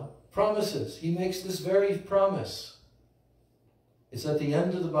Krishna promises. He makes this very promise. It's at the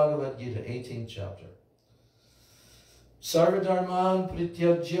end of the Bhagavad Gita, 18th chapter. Sarvadharman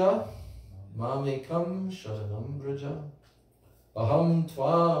prityajya mamekam sharanam braja aham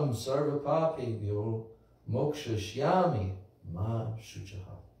tvam sarvapapebhyo mokshashyami ma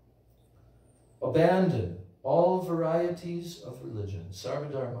shuchaha. Abandon all varieties of religion.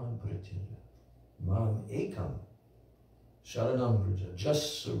 Sarvadharman prityajya mam ekam sharanam braja.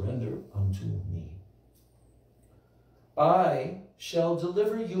 Just surrender unto me. I shall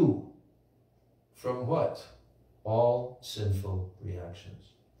deliver you from what? All sinful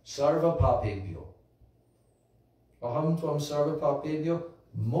reactions. Sarva papebhyo. Aham tvam sarva papebhyo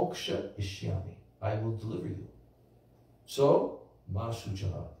moksha ishyami. I will deliver you. So, ma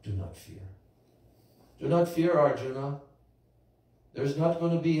sujaha, do not fear. Do not fear, Arjuna. There's not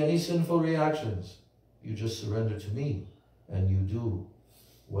going to be any sinful reactions. You just surrender to me and you do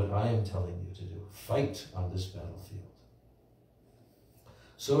what I am telling you to do. Fight on this battlefield.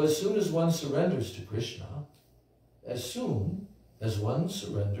 So as soon as one surrenders to Krishna, as soon as one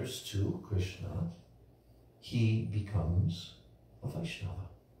surrenders to Krishna, he becomes a Vaishnava.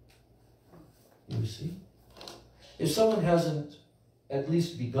 You see? If someone hasn't at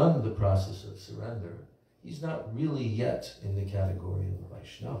least begun the process of surrender, he's not really yet in the category of a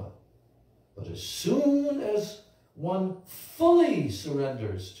Vaishnava. But as soon as one fully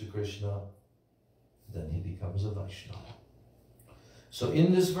surrenders to Krishna, then he becomes a Vaishnava. So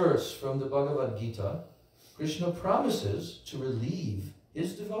in this verse from the Bhagavad Gita, Krishna promises to relieve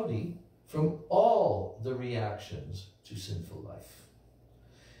his devotee from all the reactions to sinful life.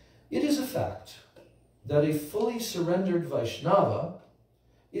 It is a fact that a fully surrendered Vaishnava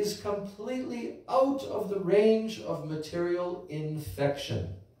is completely out of the range of material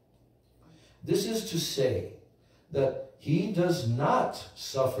infection. This is to say that he does not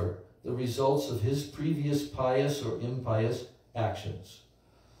suffer the results of his previous pious or impious actions.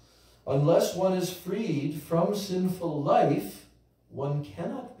 Unless one is freed from sinful life, one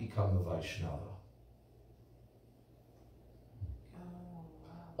cannot become a Vaishnava.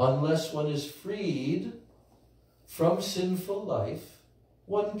 Unless one is freed from sinful life,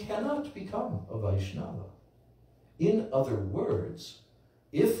 one cannot become a Vaishnava. In other words,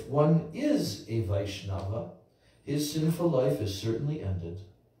 if one is a Vaishnava, his sinful life is certainly ended.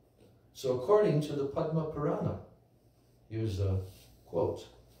 So according to the Padma Purana, here's a quote.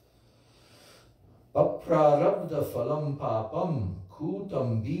 Paprarabdha phalam papam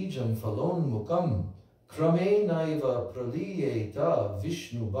kutam bijam phalonmukam kramenaiva praliyeta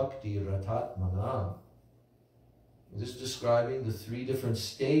Vishnu bhakti ratatmana. This is describing the 3 different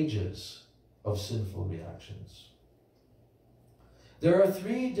stages of sinful reactions. There are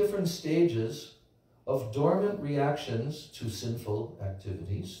 3 different stages of dormant reactions to sinful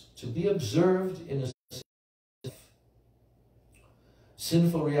activities to be observed in a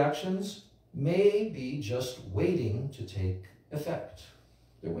sinful reactions may be just waiting to take effect.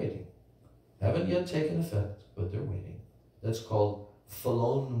 They're waiting. Haven't yet taken effect, but they're waiting. That's called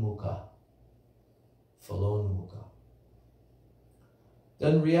phalonmukha. Phalonmukha.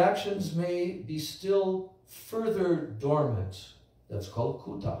 Then reactions may be still further dormant. That's called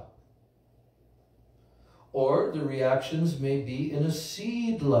kuta. Or the reactions may be in a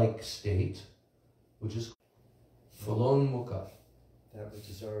seed-like state, which is phalonmukha. That which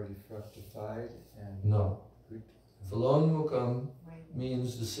is already fructified and No. good. Phalonmukham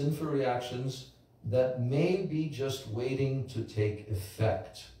means the sinful reactions that may be just waiting to take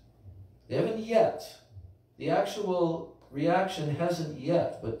effect. They haven't yet. The actual reaction hasn't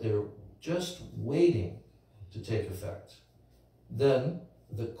yet, but they're just waiting to take effect. Then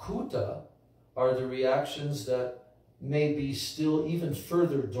the kuta are the reactions that may be still even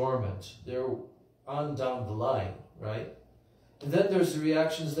further dormant. They're on down the line, right? And then there's the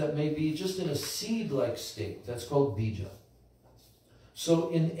reactions that may be just in a seed-like state. That's called bija. So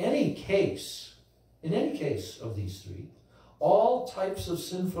in any case of these 3, all types of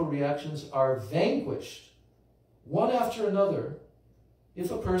sinful reactions are vanquished, one after another,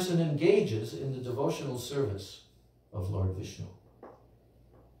 if a person engages in the devotional service of Lord Vishnu.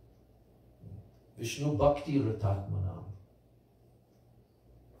 Vishnu bhakti ratatmanam.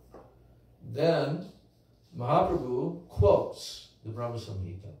 Then Mahaprabhu quotes the Brahma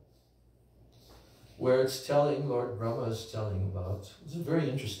Samhita, where it's telling, Lord Brahma is telling about, it's a very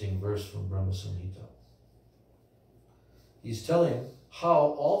interesting verse from Brahma Samhita. He's telling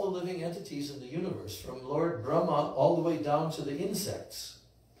how all the living entities in the universe, from Lord Brahma all the way down to the insects,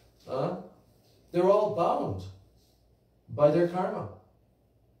 they're all bound by their karma.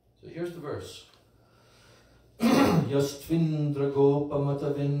 So here's the verse. Yastvindra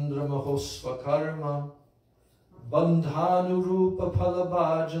gopamatavindra mahosva karma bandhanurupa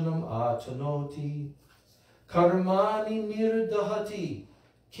phalabhajanam atanoti karmani nirdahati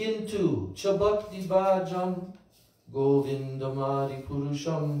kintu chabakti bhajam govindamadi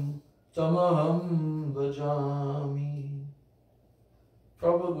purusham tamaham bhajami.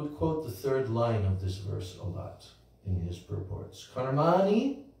 Prabhupada would quote the 3rd line of this verse a lot in his purports.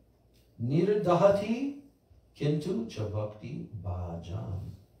 Karmani nirdahati kintu chabakti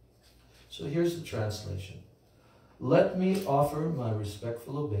bhajam. So here's the translation. Let me offer my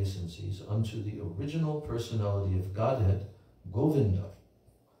respectful obeisances unto the original personality of Godhead, Govinda,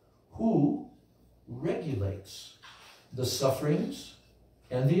 who regulates the sufferings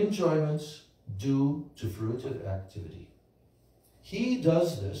and the enjoyments due to fruitive activity. He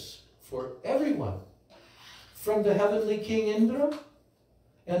does this for everyone, from the heavenly king Indra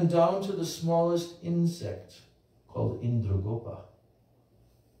and down to the smallest insect called Indragopa.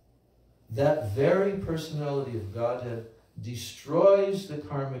 That very personality of Godhead destroys the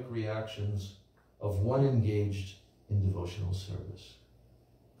karmic reactions of one engaged in devotional service.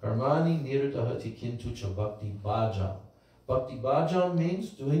 Karmani nirdahati kintu cha bhakti bhajam. Bhakti bhajam means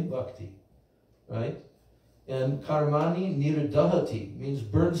doing bhakti, right? And karmani nirdahati means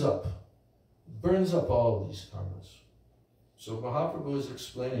burns up all these karmas. So Mahaprabhu is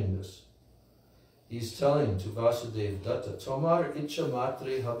explaining this. He's telling to Vasudeva Datta, Tomar Icha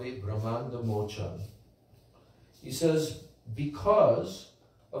Matre Habe Brahmanda Mochan. He says, because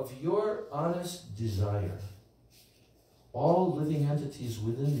of your honest desire, all living entities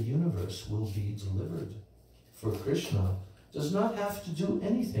within the universe will be delivered. For Krishna does not have to do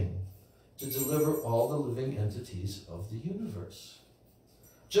anything to deliver all the living entities of the universe.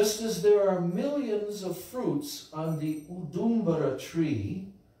 Just as there are millions of fruits on the Udumbara tree,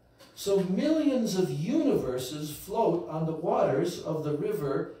 so millions of universes float on the waters of the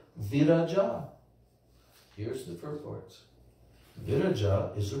river Viraja. Here's the purport.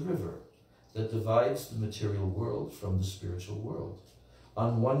 Viraja is a river that divides the material world from the spiritual world.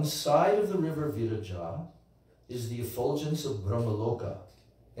 On one side of the river Viraja is the effulgence of Brahmaloka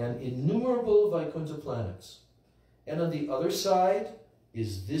and innumerable Vaikuntha planets. And on the other side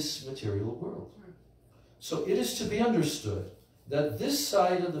is this material world. So it is to be understood that this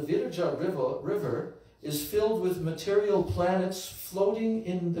side of the Viraja river is filled with material planets floating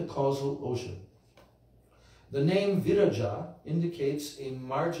in the causal ocean. The name Viraja indicates a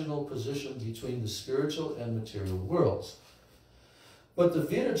marginal position between the spiritual and material worlds. But the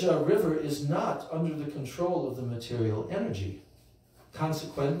Viraja river is not under the control of the material energy.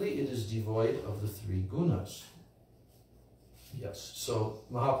 Consequently, it is devoid of the three gunas. Yes, so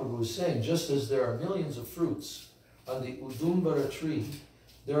Mahaprabhu is saying, just as there are millions of fruits on the Udumbara tree,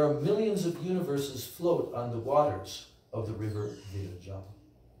 there are millions of universes float on the waters of the river Viraja.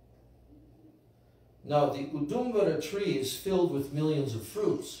 Now, the Udumbara tree is filled with millions of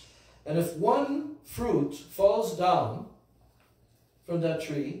fruits, and if one fruit falls down from that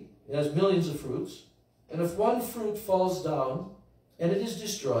tree, it has millions of fruits, and if one fruit falls down and it is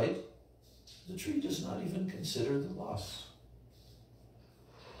destroyed, the tree does not even consider the loss.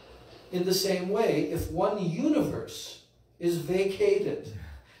 In the same way, if one universe is vacated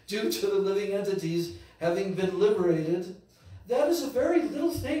due to the living entities having been liberated, that is a very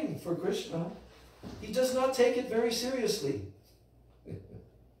little thing for Krishna. He does not take it very seriously.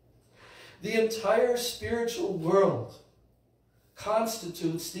 The entire spiritual world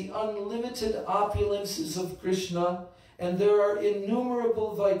constitutes the unlimited opulences of Krishna, and there are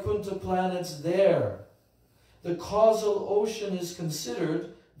innumerable Vaikuntha planets there. The causal ocean is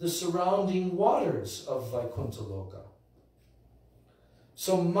considered the surrounding waters of Vaikuntha Loka.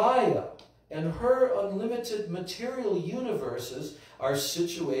 So Maya and her unlimited material universes are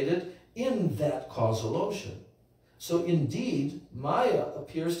situated in that causal ocean. So indeed, Maya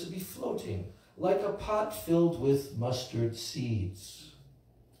appears to be floating like a pot filled with mustard seeds.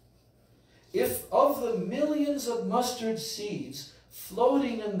 If of the millions of mustard seeds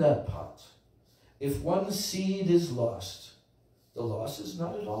floating in that pot, if one seed is lost, the loss is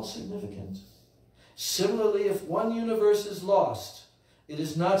not at all significant. Similarly, if one universe is lost, it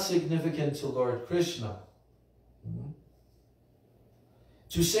is not significant to Lord Krishna.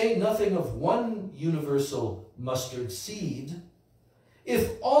 To say nothing of one universal mustard seed,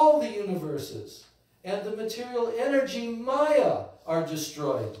 if all the universes and the material energy Maya are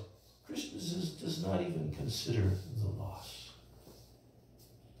destroyed, Krishna does not even consider the loss.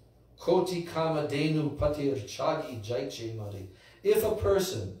 Koti kamadenu patir chagi jaiche mari. If a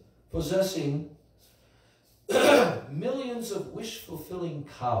person possessing millions of wish-fulfilling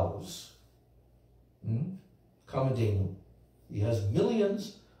cows, kamadenu, he has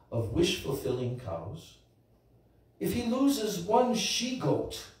millions of wish-fulfilling cows, if he loses one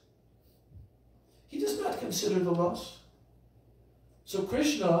she-goat, he does not consider the loss. So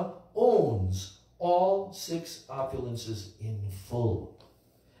Krishna owns all six opulences in full.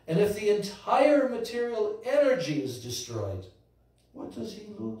 And if the entire material energy is destroyed, what does he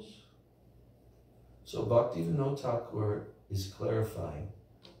lose? So Bhaktivinoda Thakur is clarifying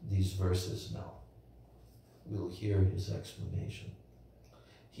these verses now. We'll hear his explanation.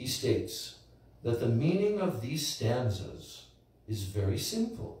 He states that the meaning of these stanzas is very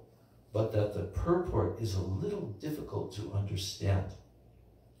simple, but that the purport is a little difficult to understand.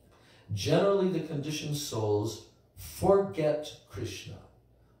 Generally, the conditioned souls forget Krishna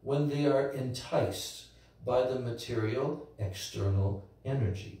when they are enticed by the material external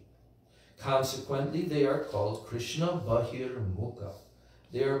energy. Consequently, they are called Krishna Bahir Mukha.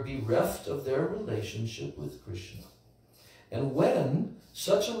 They are bereft of their relationship with Krishna. And when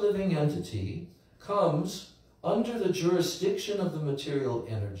such a living entity comes under the jurisdiction of the material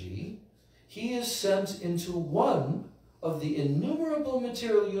energy, he is sent into one of the innumerable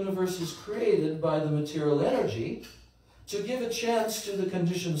material universes created by the material energy to give a chance to the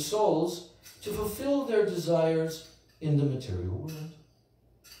conditioned souls to fulfill their desires in the material world.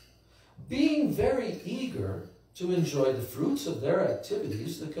 Being very eager to enjoy the fruits of their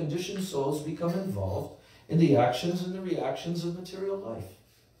activities, the conditioned souls become involved in the actions and the reactions of material life.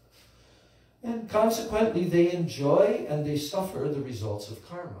 And consequently, they enjoy and they suffer the results of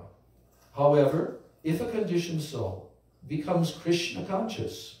karma. However, if a conditioned soul becomes Krishna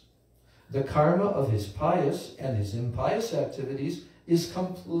conscious, the karma of his pious and his impious activities is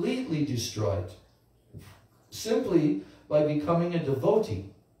completely destroyed. Simply by becoming a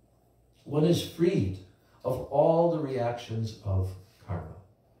devotee, one is freed of all the reactions of karma.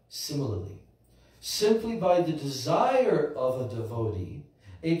 Similarly, simply by the desire of a devotee,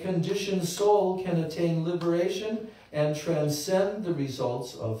 a conditioned soul can attain liberation and transcend the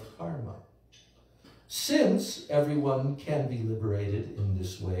results of karma. Since everyone can be liberated in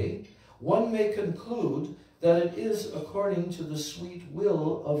this way, one may conclude that it is according to the sweet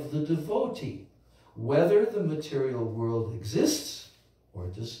will of the devotee, whether the material world exists or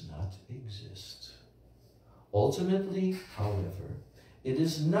does not exist. Ultimately, however, it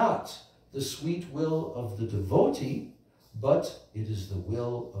is not the sweet will of the devotee, but it is the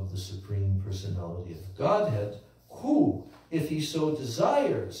will of the Supreme Personality of Godhead, who, if he so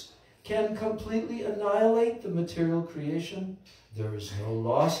desires, can completely annihilate the material creation. There is no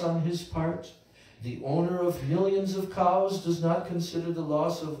loss on his part. The owner of millions of cows does not consider the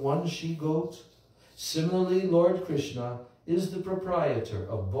loss of one she-goat. Similarly, Lord Krishna is the proprietor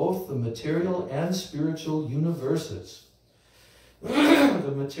of both the material and spiritual universes.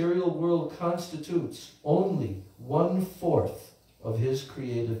 The material world constitutes only 1/4 of his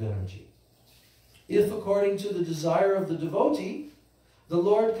creative energy. If, according to the desire of the devotee, the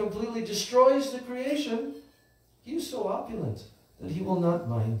Lord completely destroys the creation, he is so opulent that he will not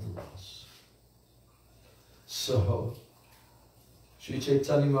mind the loss. So, Sri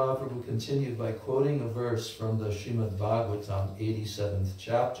Chaitanya Mahaprabhu continued by quoting a verse from the Srimad Bhagavatam, 87th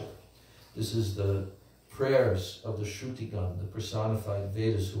chapter. This is the prayers of the Shrutigan, the personified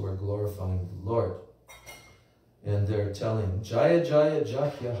Vedas who are glorifying the Lord. And they're telling, Jaya Jaya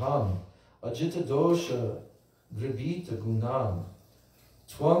Jakyaham, Ajita Dosha Gribita Gunam,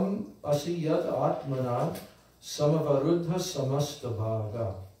 Tvam Asiyat Atmana, Samavarudha Samasta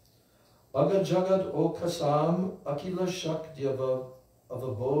Bhaga, Aga Jagad Okasam, Akila Shakdyava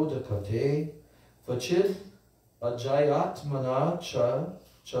Avabodha Kate, Vachid Ajayatmana Cha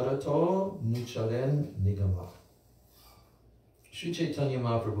Charato Nicharen Nigama. Sri Chaitanya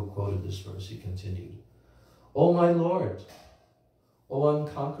Mahaprabhu quoted this verse. He continued, O my Lord, O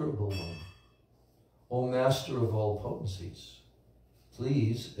unconquerable one, O master of all potencies,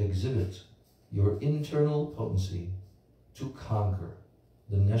 please exhibit your internal potency to conquer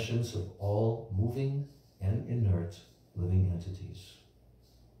the nescience of all moving and inert living entities.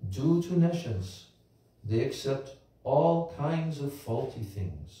 Due to nescience, they accept all kinds of faulty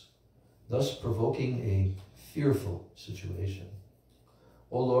things, thus provoking a fearful situation.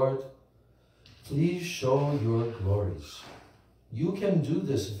 O Lord, please show your glories. You can do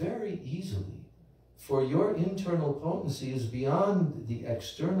this very easily, for your internal potency is beyond the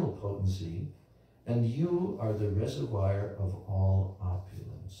external potency, and you are the reservoir of all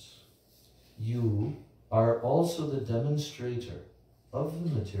opulence. You are also the demonstrator of the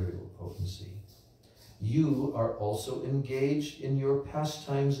material potency. You are also engaged in your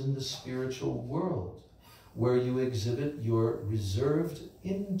pastimes in the spiritual world, where you exhibit your reserved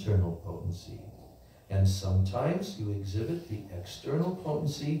internal potency, and sometimes you exhibit the external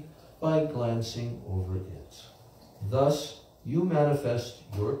potency by glancing over it. Thus, you manifest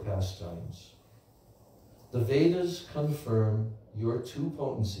your pastimes. The Vedas confirm your two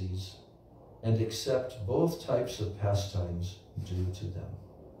potencies and accept both types of pastimes due to them.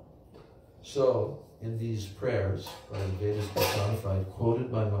 So, in these prayers by the Vedas personified,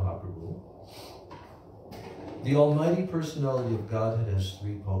 quoted by Mahaprabhu, the Almighty Personality of Godhead has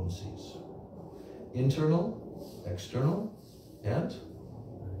three potencies: internal, external, and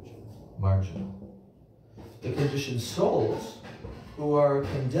marginal. The conditioned souls, who are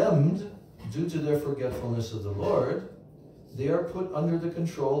condemned due to their forgetfulness of the Lord, they are put under the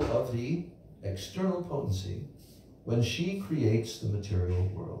control of the external potency when she creates the material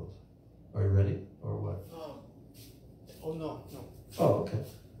world. Are you ready, or what? No. Oh, okay.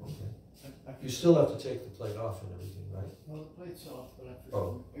 You still have to take the plate off and everything, right? Well, the plate's off, but I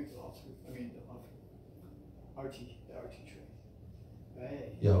forgot to make it off. I mean, the RT tray.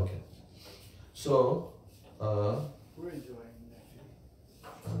 Right. Yeah, okay. So, we're enjoying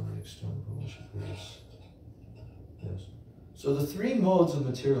that. External potency, yes. So the three modes of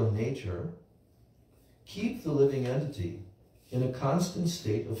material nature keep the living entity in a constant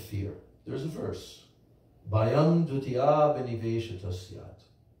state of fear. There's a verse. Bhayam dutya beniveshata syat.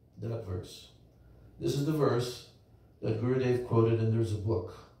 That verse. This is the verse that Gurudev quoted, and there's a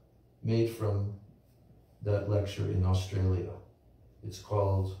book made from that lecture in Australia. It's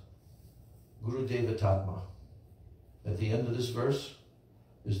called Gurudev Tatma. At the end of this verse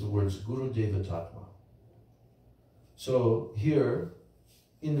is the words Gurudev Tatma. So here,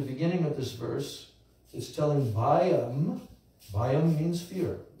 in the beginning of this verse, it's telling Bhayam. Bhayam means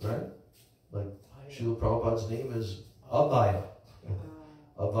fear, right? Like Srila Prabhupada's name is Abhaya.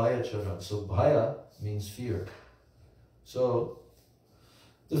 Abhaya Charan. So Bhaya means fear. So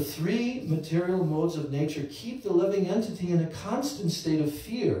the three material modes of nature keep the living entity in a constant state of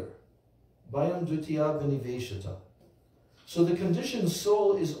fear. Bhayam dutya beniveshata. So the conditioned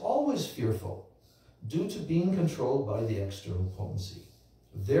soul is always fearful due to being controlled by the external potency.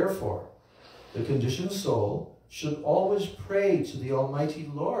 Therefore, the conditioned soul should always pray to the Almighty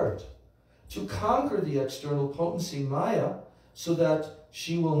Lord to conquer the external potency Maya, so that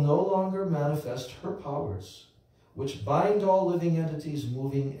she will no longer manifest her powers, which bind all living entities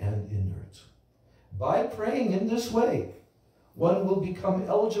moving and inert. By praying in this way, one will become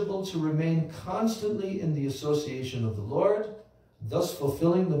eligible to remain constantly in the association of the Lord, thus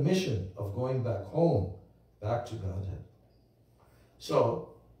fulfilling the mission of going back home, back to Godhead.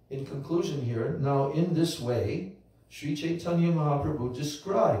 So, in conclusion here, now in this way, Sri Chaitanya Mahaprabhu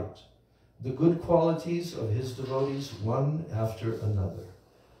described the good qualities of his devotees one after another.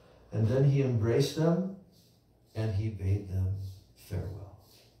 And then he embraced them and he bade them farewell.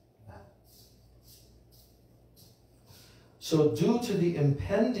 So due to the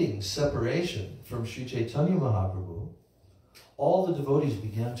impending separation from Sri Chaitanya Mahaprabhu, all the devotees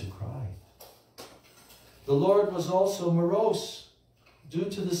began to cry. The Lord was also morose due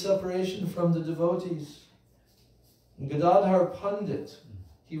to the separation from the devotees. Gadadhar Pandit,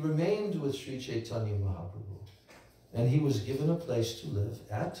 he remained with Sri Chaitanya Mahaprabhu, and he was given a place to live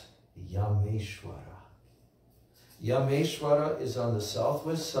at Yameshwara. Yameshwara is on the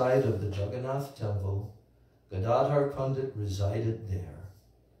southwest side of the Jagannath temple. Gadadhar Pandit resided there,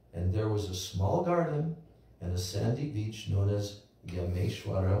 and there was a small garden and a sandy beach known as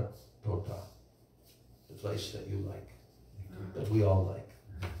Yameshwara Tota, the place that you like, that we all like.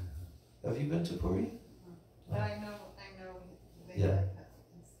 Have you been to Puri? But I know they Yeah. like that.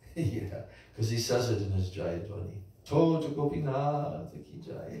 Yeah, because he says it in his Jayadwani. Tota Gopinath ki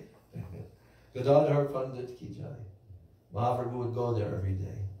jai. Gadadhar Pandit ki jai. Mahaprabhu would go there every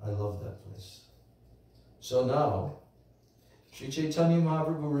day. I love that place. So now, Sri Chaitanya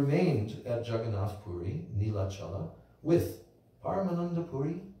Mahaprabhu remained at Jagannath Puri, Nilachala, with Paramananda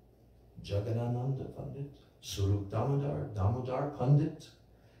Puri, Jagannananda Pandit, Surup Damodar Pandit,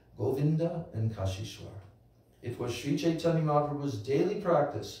 Govinda, and Kashishwar. It was Sri Chaitanya Mahaprabhu's daily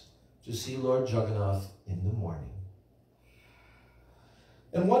practice to see Lord Jagannath in the morning.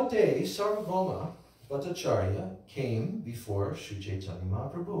 And one day, Sarvabhauma Bhattacharya came before Sri Chaitanya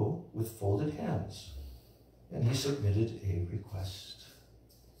Mahaprabhu with folded hands, and he submitted a request.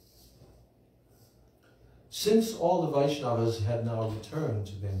 Since all the Vaishnavas had now returned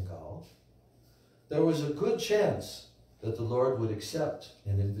to Bengal, there was a good chance that the Lord would accept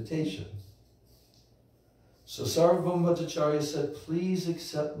an invitation. So Sarvabhauma Bhattacharya said, please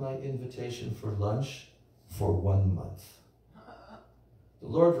accept my invitation for lunch for 1 month. The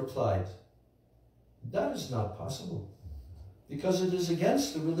Lord replied, that is not possible, because it is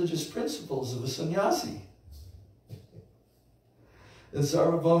against the religious principles of a sannyasi. And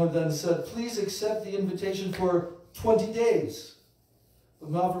Sarvabhauma then said, please accept the invitation for 20 days.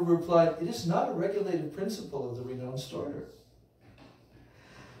 But Mahaprabhu replied, it is not a regulated principle of the renounced order.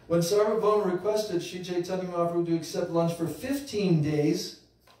 When Sarvabhauma requested Sri Chaitanya Mahaprabhu to accept lunch for 15 days,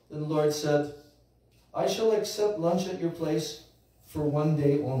 then the Lord said, I shall accept lunch at your place for 1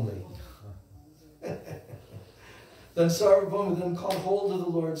 day only. Then Sarvabhauma then caught hold of the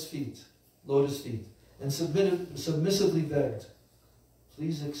Lord's feet, lotus feet, and submissively begged,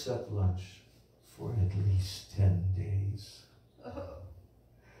 please accept lunch for at least 10 days.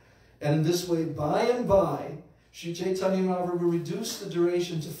 And in this way, by and by, Sri Chaitanya Mahaprabhu reduced the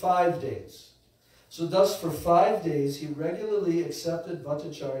duration to 5 days. So thus, for 5 days, he regularly accepted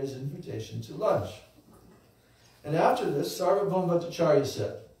Bhattacharya's invitation to lunch. And after this, Sarvabhauma Bhattacharya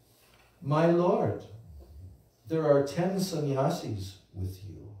said, my Lord, there are 10 sannyasis with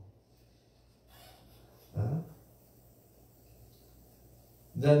you.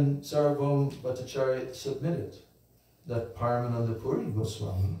 Then Sarvabhauma Bhattacharya submitted that Paramananda Puri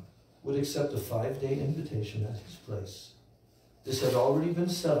Goswami would accept a 5-day invitation at his place. This had already been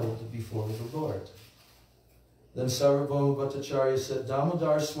settled before the Lord. Then Sarvabhauma Bhattacharya said,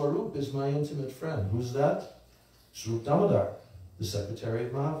 Damodar Swarup is my intimate friend. Who's that? Swarup Damodar, the secretary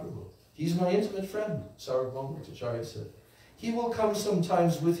of Mahaprabhu. He's my intimate friend, Sarvabhauma Bhattacharya said. He will come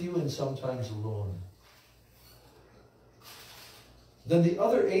sometimes with you and sometimes alone. Then the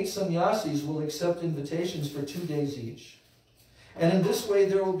other 8 sannyasis will accept invitations for 2 days each. And in this way,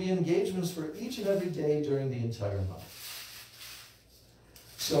 there will be engagements for each and every day during the entire month.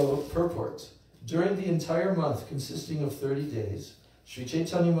 So, purport. During the entire month, consisting of 30 days, Sri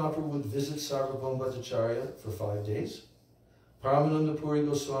Chaitanya Mahaprabhu would visit Sarvabhauma Bhattacharya for 5 days. Paramananda Puri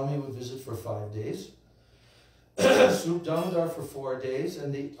Goswami would visit for 5 days. Swarup Damodar for 4 days.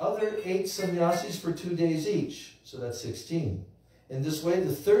 And the other 8 sannyasis for 2 days each. So that's 16. In this way,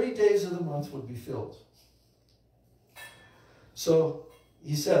 the 30 days of the month would be filled. So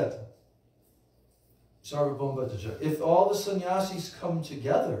he said, Sarvabhauma Bhattacharya, if all the sannyasis come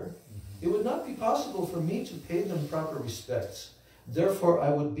together, it would not be possible for me to pay them proper respects. Therefore, I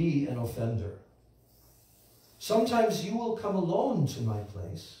would be an offender. Sometimes you will come alone to my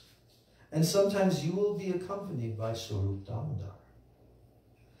place, and sometimes you will be accompanied by Swarup Damodar.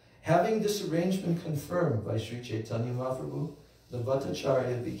 Having this arrangement confirmed by Sri Chaitanya Mahaprabhu, the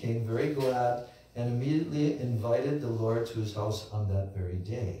Bhattacharya became very glad and immediately invited the Lord to his house on that very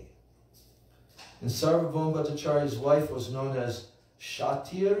day. And Sarvabhauma Bhattacharya's wife was known as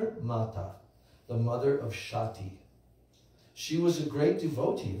Shatir Mata, the mother of Shati. She was a great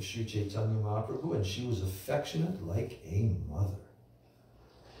devotee of Sri Chaitanya Mahaprabhu, and she was affectionate like a mother.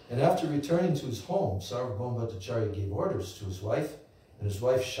 And after returning to his home, Sarvabhauma Bhattacharya gave orders to his wife, and his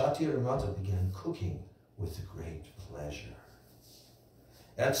wife Shatir Mata began cooking with great pleasure.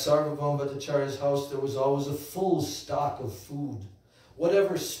 At Sarvabhauma Bhattacharya's house there was always a full stock of food.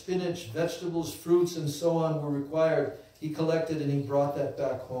 Whatever spinach, vegetables, fruits, and so on were required, he collected and he brought that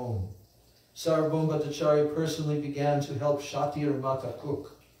back home. Sarvabhauma Bhattacharya personally began to help Shatir Mata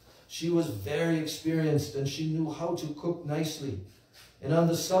cook. She was very experienced and she knew how to cook nicely. And on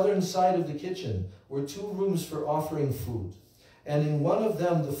the southern side of the kitchen were 2 rooms for offering food. And in one of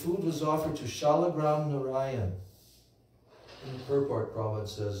them, the food was offered to Shalagram Narayan. In the purport, Prabhupada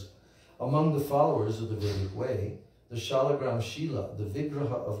says, among the followers of the Vedic way, the Shalagram Shila, the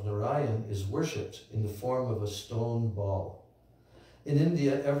Vigraha of Narayan, is worshipped in the form of a stone ball. In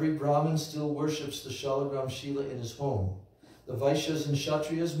India, every Brahmin still worships the Shalagram Shila in his home. The Vaishyas and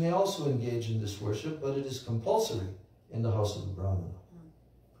Kshatriyas may also engage in this worship, but it is compulsory in the house of the Brahmana.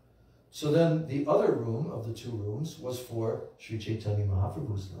 So then the other room of the 2 rooms was for Sri Chaitanya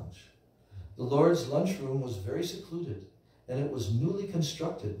Mahaprabhu's lunch. The Lord's lunchroom was very secluded, and it was newly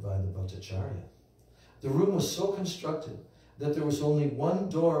constructed by the Bhattacharya. The room was so constructed that there was only one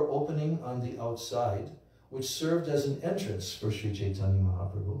door opening on the outside, which served as an entrance for Sri Chaitanya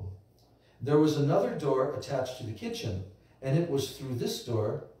Mahaprabhu. There was another door attached to the kitchen, and it was through this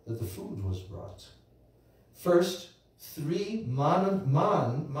door that the food was brought. First, 3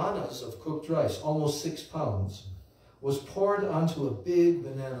 manas of cooked rice, almost 6 pounds, was poured onto a big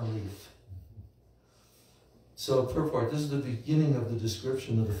banana leaf. So purport, this is the beginning of the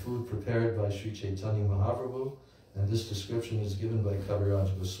description of the food prepared by Sri Chaitanya Mahaprabhu, and this description is given by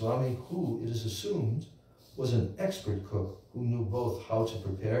Kaviraj Goswami, who, it is assumed, was an expert cook who knew both how to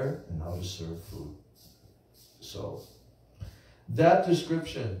prepare and how to serve food. So, that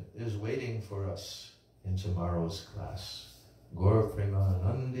description is waiting for us in tomorrow's class. Gaur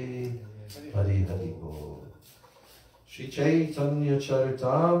Premanandi Hari Hari Bol. Shri Chaitanya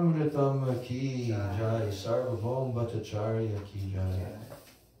Charitamritam ki jai, Sarvabhauma Bhattacharya ki jai,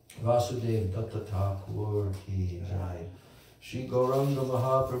 Vasudev Datta Thakur ki jai, Shri Gauranga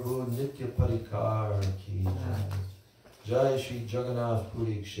Mahaprabhu Nitya Parikar ki jai, Jai Shri Jagannath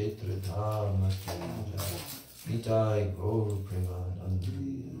Puri Kshetra Dhama ki jai, Nitai Gaur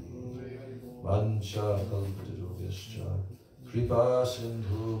Premanandi, Vansha Kalpatarubhyascha, Kripa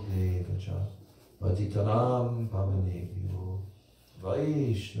Sindhu Devacha, Patitanam Pavanebhyo,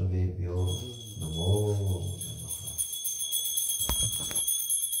 Vaishnavebhyo, Namo